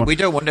depress everyone. We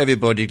don't want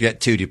everybody to get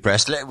too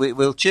depressed.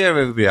 We'll cheer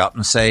everybody up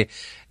and say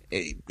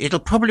it'll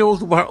probably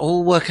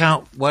all work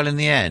out well in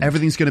the end.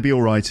 Everything's going to be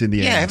all right in the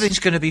end. Yeah, everything's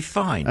going to be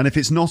fine. And if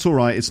it's not all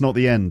right, it's not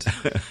the end.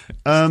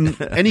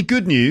 Any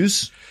good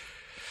news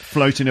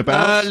floating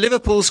about?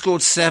 Liverpool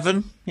scored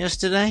 7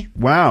 yesterday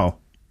Wow.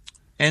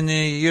 in the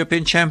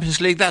European Champions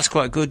League. That's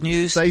quite good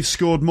news. They've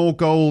scored more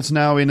goals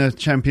now in a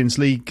Champions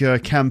League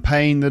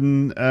campaign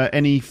than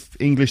any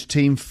English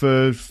team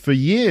for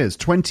years,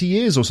 20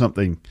 years or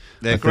something.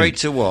 They're great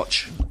to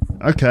watch.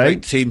 Okay.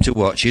 Great team to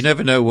watch. You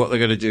never know what they're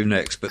going to do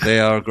next, but they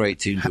are a great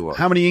team to watch.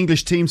 How many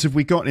English teams have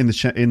we got in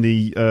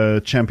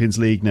the Champions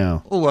League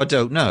now? Oh, I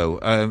don't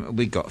know.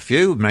 We got a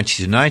few.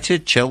 Manchester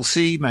United,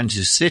 Chelsea,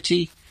 Manchester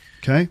City,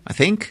 Okay. I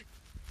think.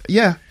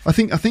 Yeah, I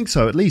think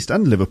so at least,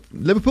 and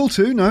Liverpool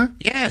too. No.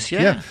 Yes,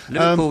 Yeah.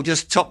 Liverpool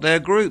just topped their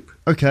group.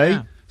 Okay.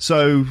 Yeah.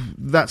 So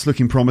that's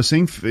looking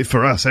promising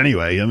for us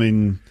anyway. I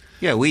mean,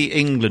 Yeah, we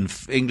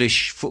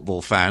English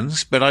football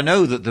fans, but I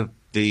know that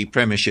the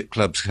Premiership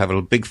clubs have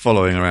a big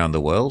following around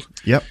the world.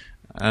 yep.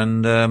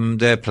 And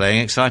they're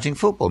playing exciting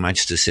football.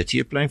 Manchester City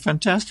are playing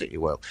fantastically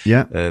well.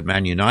 Yeah.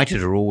 Man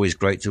United are always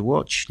great to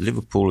watch.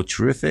 Liverpool are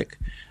terrific.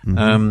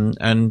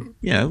 And,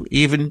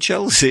 even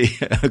Chelsea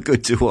are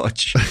good to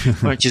watch,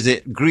 much as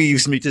it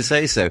grieves me to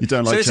say so. You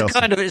don't like so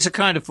Chelsea? it's a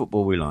kind of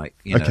football we like.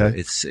 Okay.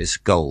 It's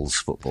goals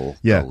football.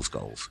 Yeah.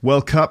 Goals.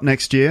 World Cup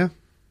next year.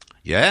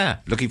 Yeah,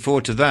 looking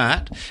forward to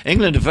that.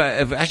 England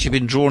have actually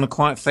been drawn a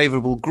quite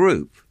favourable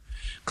group.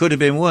 Could have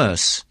been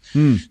worse.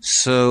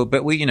 So,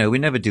 but we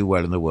never do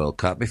well in the World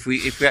Cup. If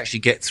we actually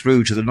get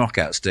through to the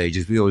knockout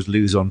stages, we always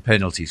lose on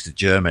penalties to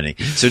Germany.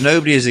 So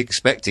nobody is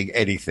expecting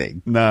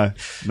anything. No.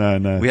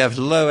 We have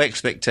low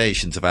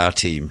expectations of our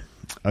team.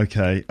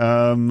 Okay.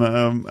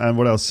 And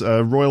what else?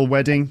 Royal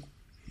wedding.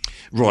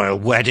 Royal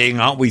wedding,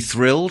 aren't we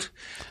thrilled?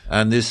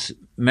 And this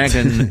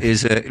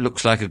Meghan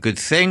looks like a good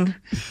thing.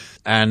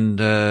 And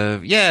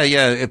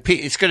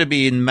it's going to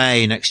be in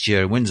May next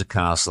year in Windsor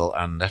Castle,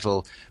 and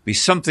that'll be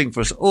something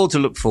for us all to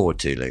look forward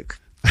to, Luke.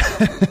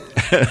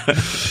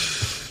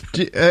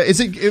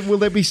 Will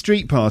there be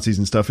street parties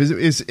and stuff?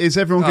 Is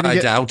everyone going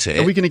to get? I doubt it.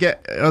 Are we going to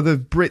get? Are the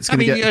Brits going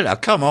to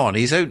get? Come on,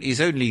 he's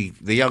only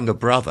the younger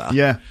brother.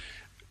 Yeah.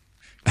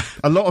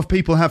 A lot of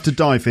people have to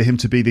die for him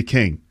to be the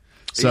king.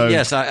 So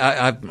yes,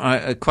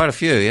 I quite a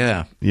few,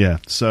 yeah. Yeah,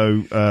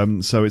 so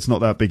it's not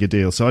that big a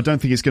deal. So I don't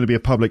think it's going to be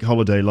a public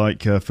holiday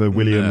like for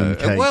William and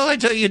Kate. Well,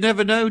 you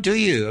never know, do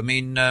you? I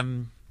mean,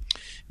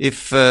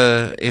 if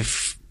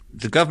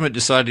the government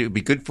decided it would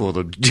be good for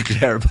them to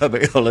declare a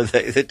public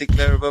holiday, they'd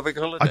declare a public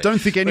holiday. I don't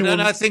think anyone.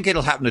 But I think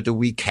it'll happen at a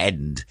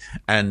weekend,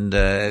 and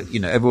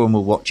everyone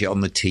will watch it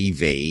on the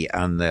TV,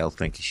 and they'll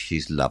think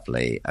she's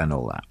lovely and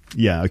all that.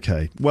 Yeah.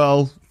 Okay.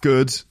 Well,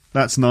 good.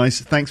 That's nice.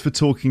 Thanks for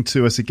talking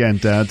to us again,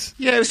 Dad.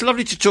 Yeah, it was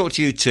lovely to talk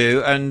to you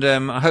too, and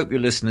I hope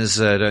your listeners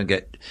don't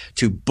get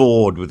too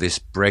bored with this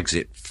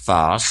Brexit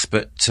farce,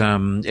 but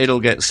it'll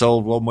get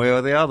solved one way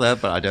or the other,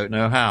 but I don't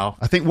know how.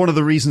 I think one of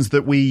the reasons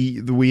that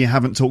we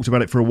haven't talked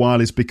about it for a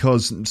while is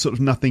because sort of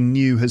nothing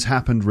new has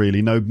happened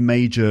really. No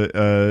major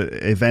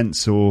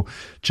events or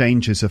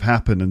changes have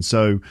happened, and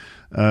so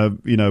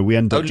we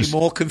end up only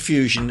more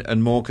confusion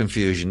and more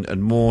confusion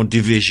and more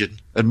division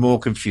and more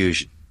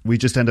confusion. We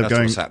just end up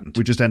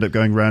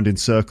going round in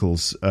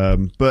circles.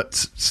 But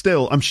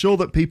still, I'm sure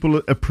that people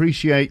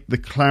appreciate the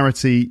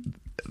clarity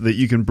that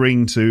you can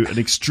bring to an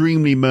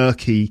extremely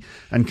murky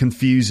and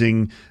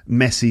confusing,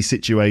 messy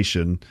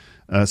situation.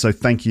 So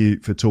thank you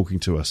for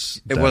talking to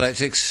us, Dad. Well, it's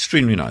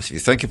extremely nice of you.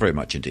 Thank you very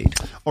much indeed.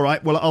 All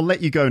right. Well, I'll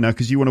let you go now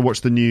because you want to watch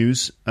the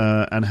news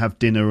and have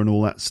dinner and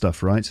all that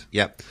stuff, right?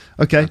 Yep.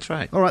 Okay. That's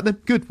right. All right then.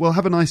 Good. Well,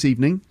 have a nice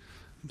evening.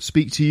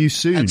 Speak to you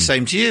soon. And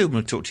same to you.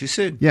 We'll talk to you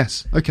soon.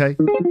 Yes. Okay.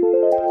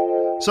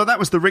 So that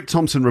was the Rick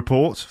Thompson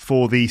report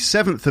for the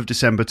 7th of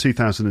December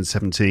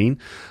 2017.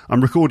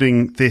 I'm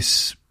recording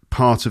this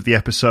part of the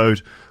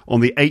episode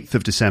on the 8th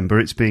of December.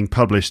 It's being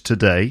published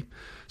today.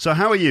 So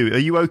how are you? Are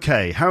you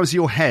okay? How's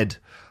your head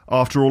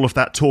after all of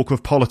that talk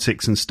of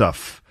politics and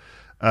stuff?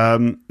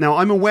 Now,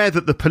 I'm aware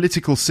that the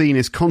political scene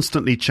is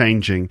constantly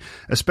changing,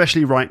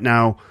 especially right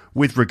now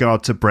with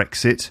regard to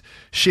Brexit,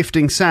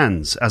 shifting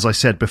sands, as I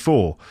said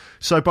before.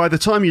 So by the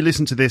time you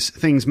listen to this,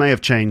 things may have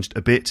changed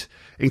a bit,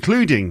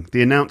 including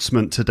the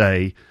announcement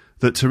today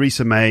that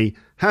Theresa May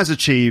has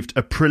achieved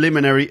a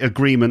preliminary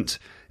agreement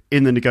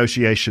in the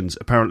negotiations.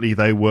 Apparently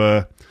they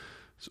were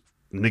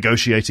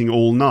negotiating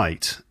all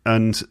night,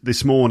 and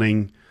this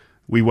morning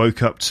we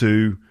woke up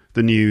to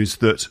the news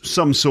that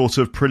some sort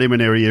of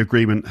preliminary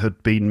agreement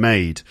had been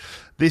made.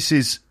 This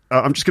is,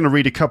 I'm just going to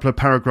read a couple of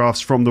paragraphs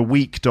from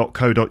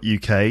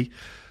theweek.co.uk.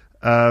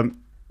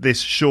 This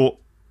short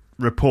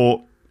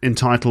report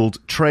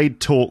entitled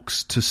Trade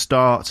Talks to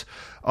Start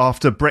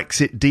After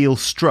Brexit Deal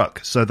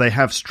Struck. So they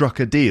have struck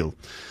a deal.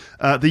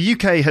 The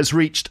UK has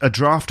reached a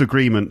draft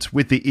agreement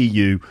with the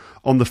EU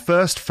on the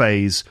first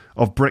phase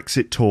of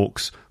Brexit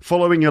talks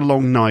following a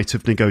long night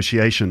of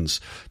negotiations.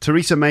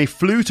 Theresa May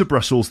flew to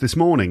Brussels this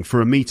morning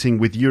for a meeting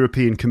with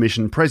European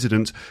Commission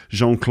President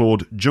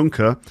Jean-Claude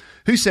Juncker,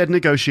 who said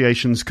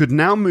negotiations could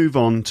now move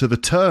on to the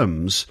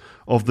terms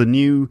of the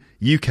new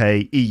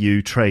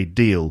UK-EU trade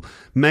deal.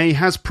 May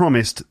has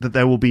promised that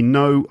there will be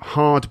no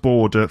hard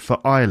border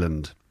for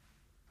Ireland.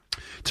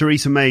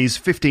 Theresa May's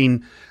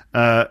 15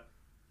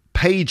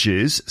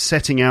 pages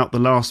setting out the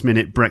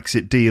last-minute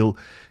Brexit deal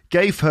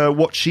gave her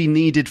what she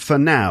needed for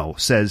now,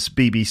 says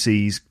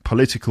BBC's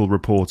political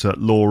reporter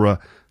Laura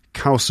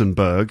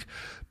Kausenberg.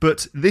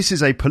 But this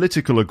is a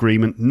political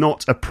agreement,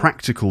 not a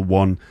practical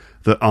one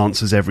that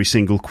answers every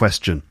single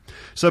question.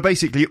 So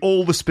basically,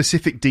 all the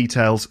specific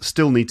details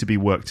still need to be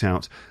worked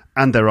out,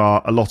 and there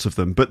are a lot of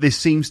them. But this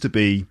seems to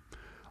be,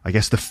 I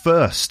guess, the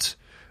first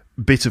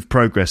bit of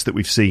progress that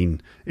we've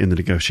seen in the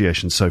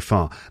negotiations so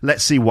far.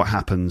 Let's see what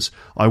happens.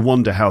 I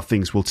wonder how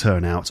things will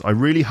turn out. I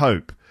really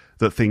hope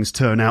that things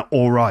turn out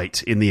all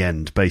right in the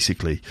end,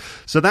 basically.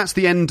 So that's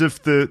the end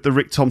of the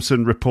Rick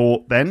Thompson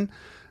report then.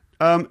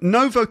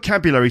 No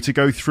vocabulary to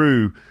go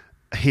through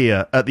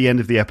here at the end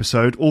of the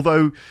episode,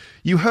 although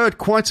you heard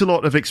quite a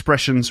lot of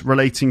expressions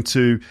relating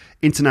to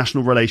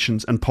international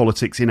relations and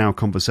politics in our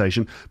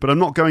conversation, but I'm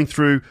not going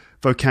through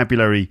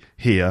vocabulary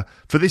here.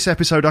 For this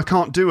episode, I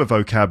can't do a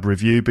vocab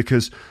review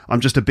because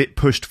I'm just a bit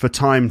pushed for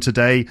time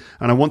today,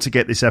 and I want to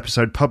get this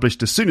episode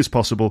published as soon as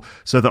possible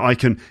so that I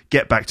can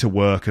get back to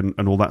work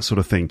and all that sort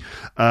of thing.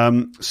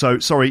 So,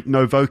 sorry,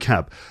 no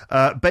vocab.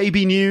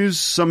 Baby news.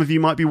 Some of you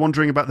might be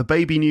wondering about the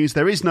baby news.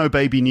 There is no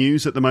baby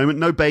news at the moment.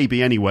 No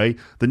baby, anyway.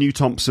 The new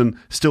Thompson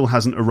still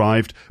hasn't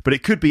arrived, but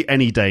it could be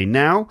any day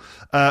now.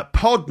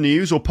 Pod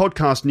news or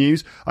podcast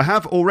news. I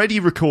have already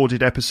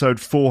recorded episode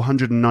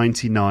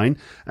 499,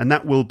 and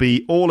that will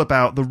be all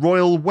about the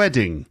royal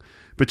wedding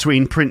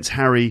between Prince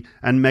Harry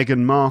and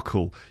Meghan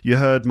Markle. You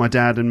heard my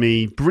dad and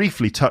me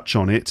briefly touch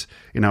on it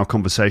in our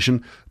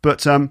conversation, but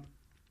the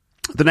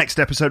next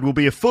episode will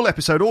be a full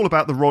episode all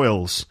about the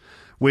royals,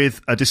 with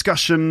a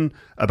discussion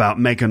about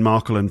Meghan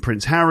Markle and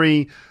Prince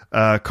Harry,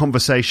 a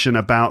conversation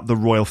about the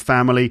royal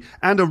family,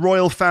 and a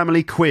royal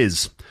family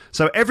quiz.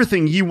 So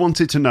everything you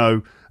wanted to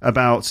know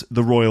about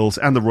the royals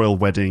and the royal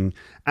wedding.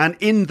 And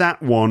in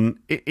that one,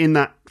 in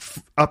that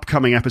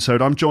upcoming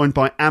episode, I'm joined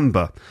by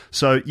Amber.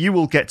 So you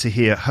will get to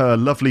hear her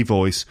lovely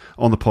voice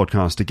on the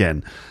podcast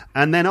again.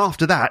 And then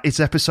after that, it's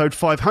episode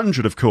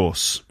 500, of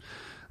course.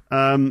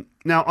 Now,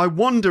 I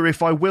wonder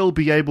if I will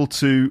be able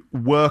to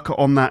work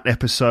on that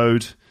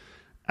episode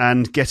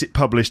and get it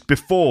published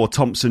before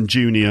Thompson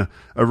Jr.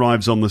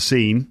 arrives on the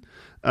scene.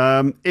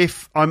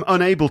 If I'm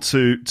unable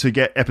to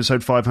get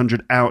episode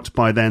 500 out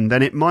by then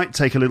it might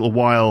take a little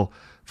while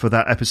for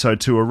that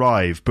episode to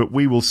arrive, but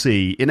we will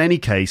see. In any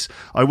case,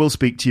 I will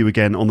speak to you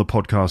again on the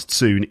podcast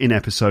soon in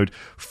episode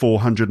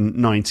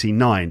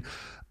 499.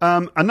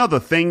 Another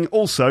thing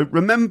also,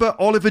 remember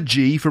Oliver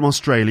G from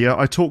Australia?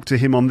 I talked to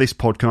him on this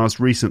podcast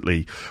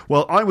recently.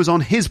 Well, I was on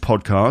his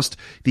podcast,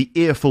 The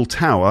Earful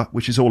Tower,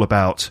 which is all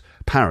about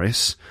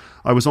Paris.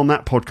 I was on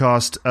that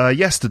podcast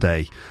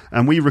yesterday,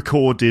 and we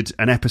recorded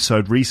an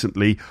episode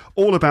recently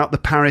all about the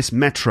Paris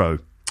Metro.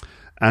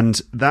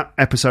 And that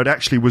episode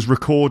actually was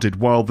recorded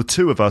while the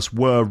two of us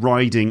were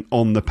riding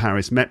on the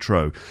Paris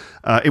Metro.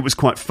 It was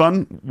quite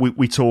fun.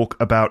 We talk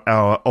about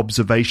our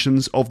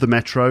observations of the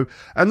Metro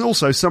and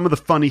also some of the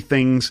funny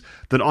things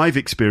that I've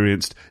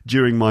experienced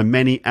during my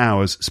many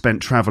hours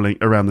spent travelling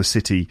around the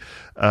city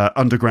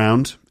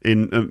underground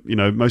in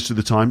most of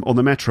the time on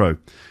the Metro.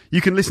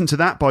 You can listen to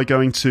that by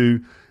going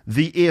to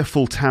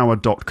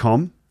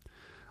theearfultower.com.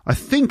 I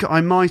think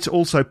I might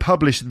also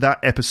publish that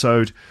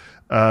episode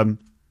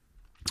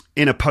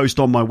in a post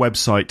on my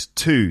website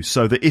too,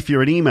 so that if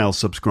you're an email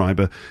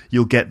subscriber,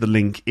 you'll get the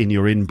link in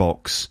your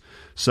inbox.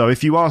 So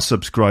if you are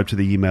subscribed to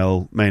the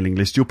email mailing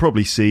list, you'll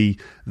probably see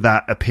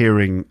that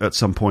appearing at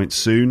some point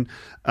soon.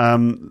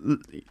 And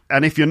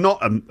if you're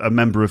not a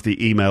member of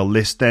the email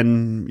list,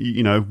 then,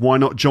 why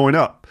not join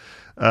up?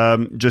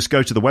 Just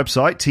go to the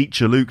website,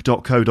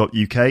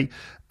 teacherluke.co.uk,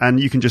 and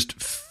you can just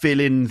fill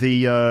in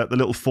the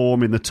little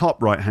form in the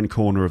top right-hand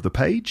corner of the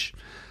page.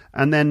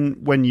 And then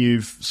when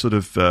you've sort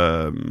of,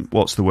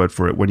 what's the word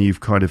for it? When you've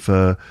kind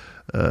of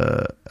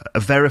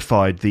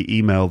verified the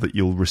email that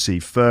you'll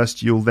receive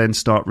first, you'll then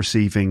start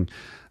receiving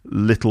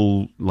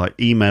little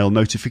email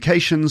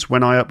notifications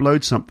when I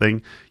upload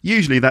something.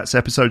 Usually that's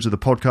episodes of the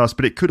podcast,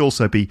 but it could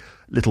also be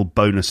little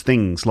bonus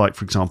things, like,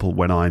 for example,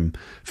 when I'm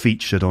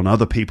featured on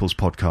other people's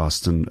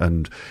podcasts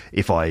and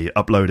if I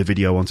upload a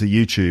video onto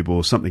YouTube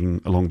or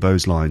something along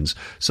those lines.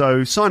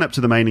 So sign up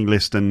to the mailing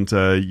list and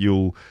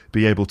you'll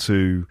be able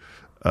to...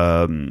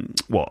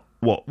 What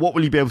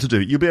will you be able to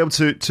do? You'll be able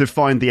to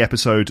find the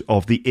episode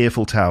of The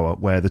Earful Tower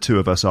where the two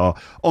of us are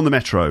on the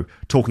Metro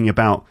talking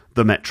about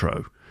the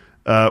Metro,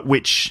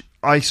 which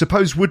I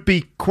suppose would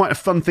be quite a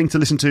fun thing to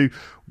listen to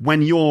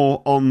when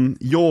you're on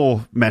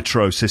your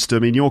metro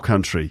system in your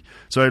country.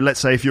 So let's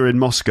say if you're in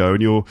Moscow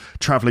and you're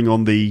travelling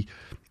on the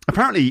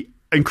apparently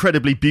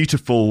incredibly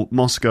beautiful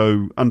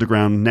Moscow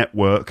Underground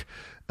network,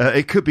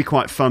 it could be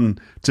quite fun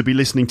to be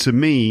listening to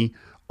me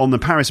on the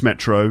Paris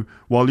Metro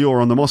while you're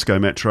on the Moscow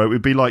Metro. It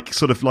would be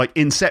sort of like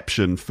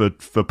Inception for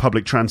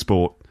public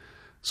transport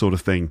sort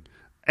of thing.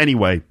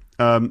 Anyway,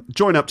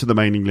 join up to the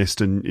mailing list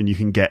and you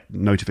can get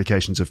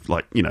notifications of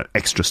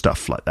extra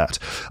stuff like that.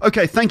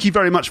 Okay, thank you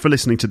very much for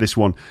listening to this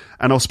one,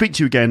 and I'll speak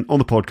to you again on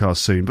the podcast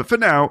soon. But for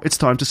now, it's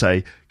time to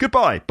say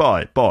goodbye.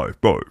 Bye.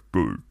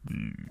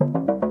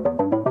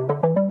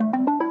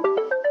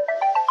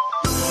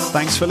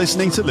 Thanks for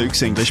listening to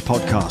Luke's English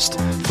Podcast.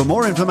 For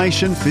more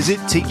information, visit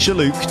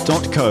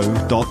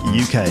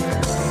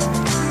teacherluke.co.uk.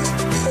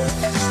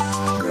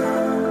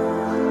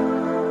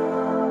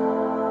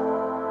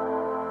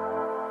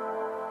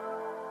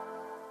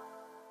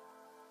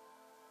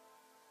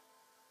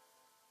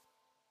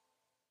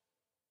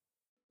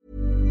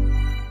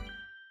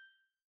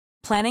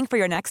 Planning for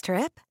your next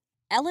trip?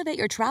 Elevate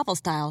your travel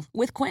style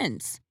with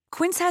Quince.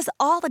 Quince has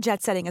all the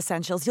jet-setting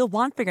essentials you'll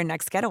want for your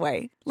next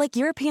getaway, like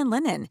European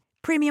linen,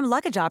 premium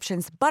luggage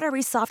options,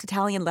 buttery soft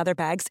Italian leather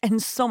bags,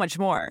 and so much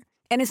more.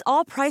 And is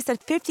all priced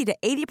at 50 to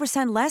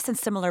 80% less than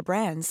similar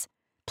brands.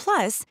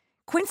 Plus,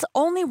 Quince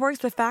only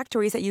works with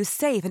factories that use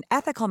safe and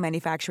ethical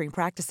manufacturing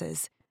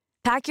practices.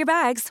 Pack your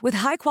bags with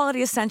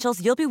high-quality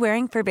essentials you'll be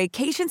wearing for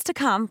vacations to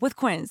come with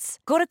Quince.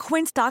 Go to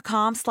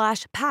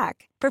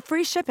quince.com/pack for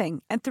free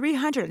shipping and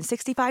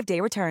 365-day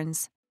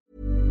returns.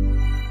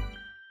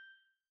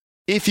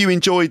 If you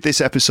enjoyed this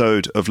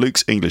episode of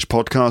Luke's English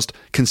Podcast,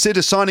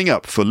 consider signing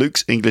up for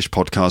Luke's English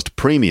Podcast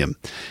Premium.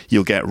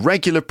 You'll get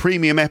regular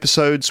premium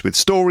episodes with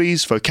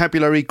stories,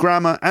 vocabulary,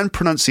 grammar and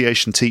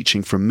pronunciation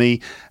teaching from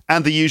me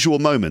and the usual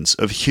moments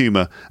of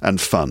humour and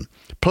fun.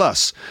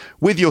 Plus,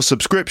 with your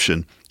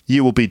subscription,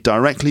 you will be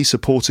directly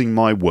supporting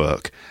my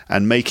work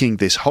and making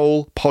this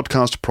whole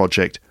podcast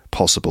project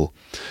possible.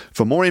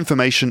 For more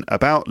information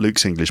about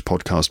Luke's English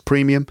Podcast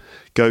Premium,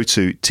 go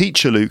to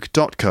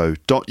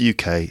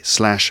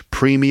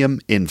teacherluke.co.uk/premium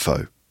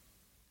info.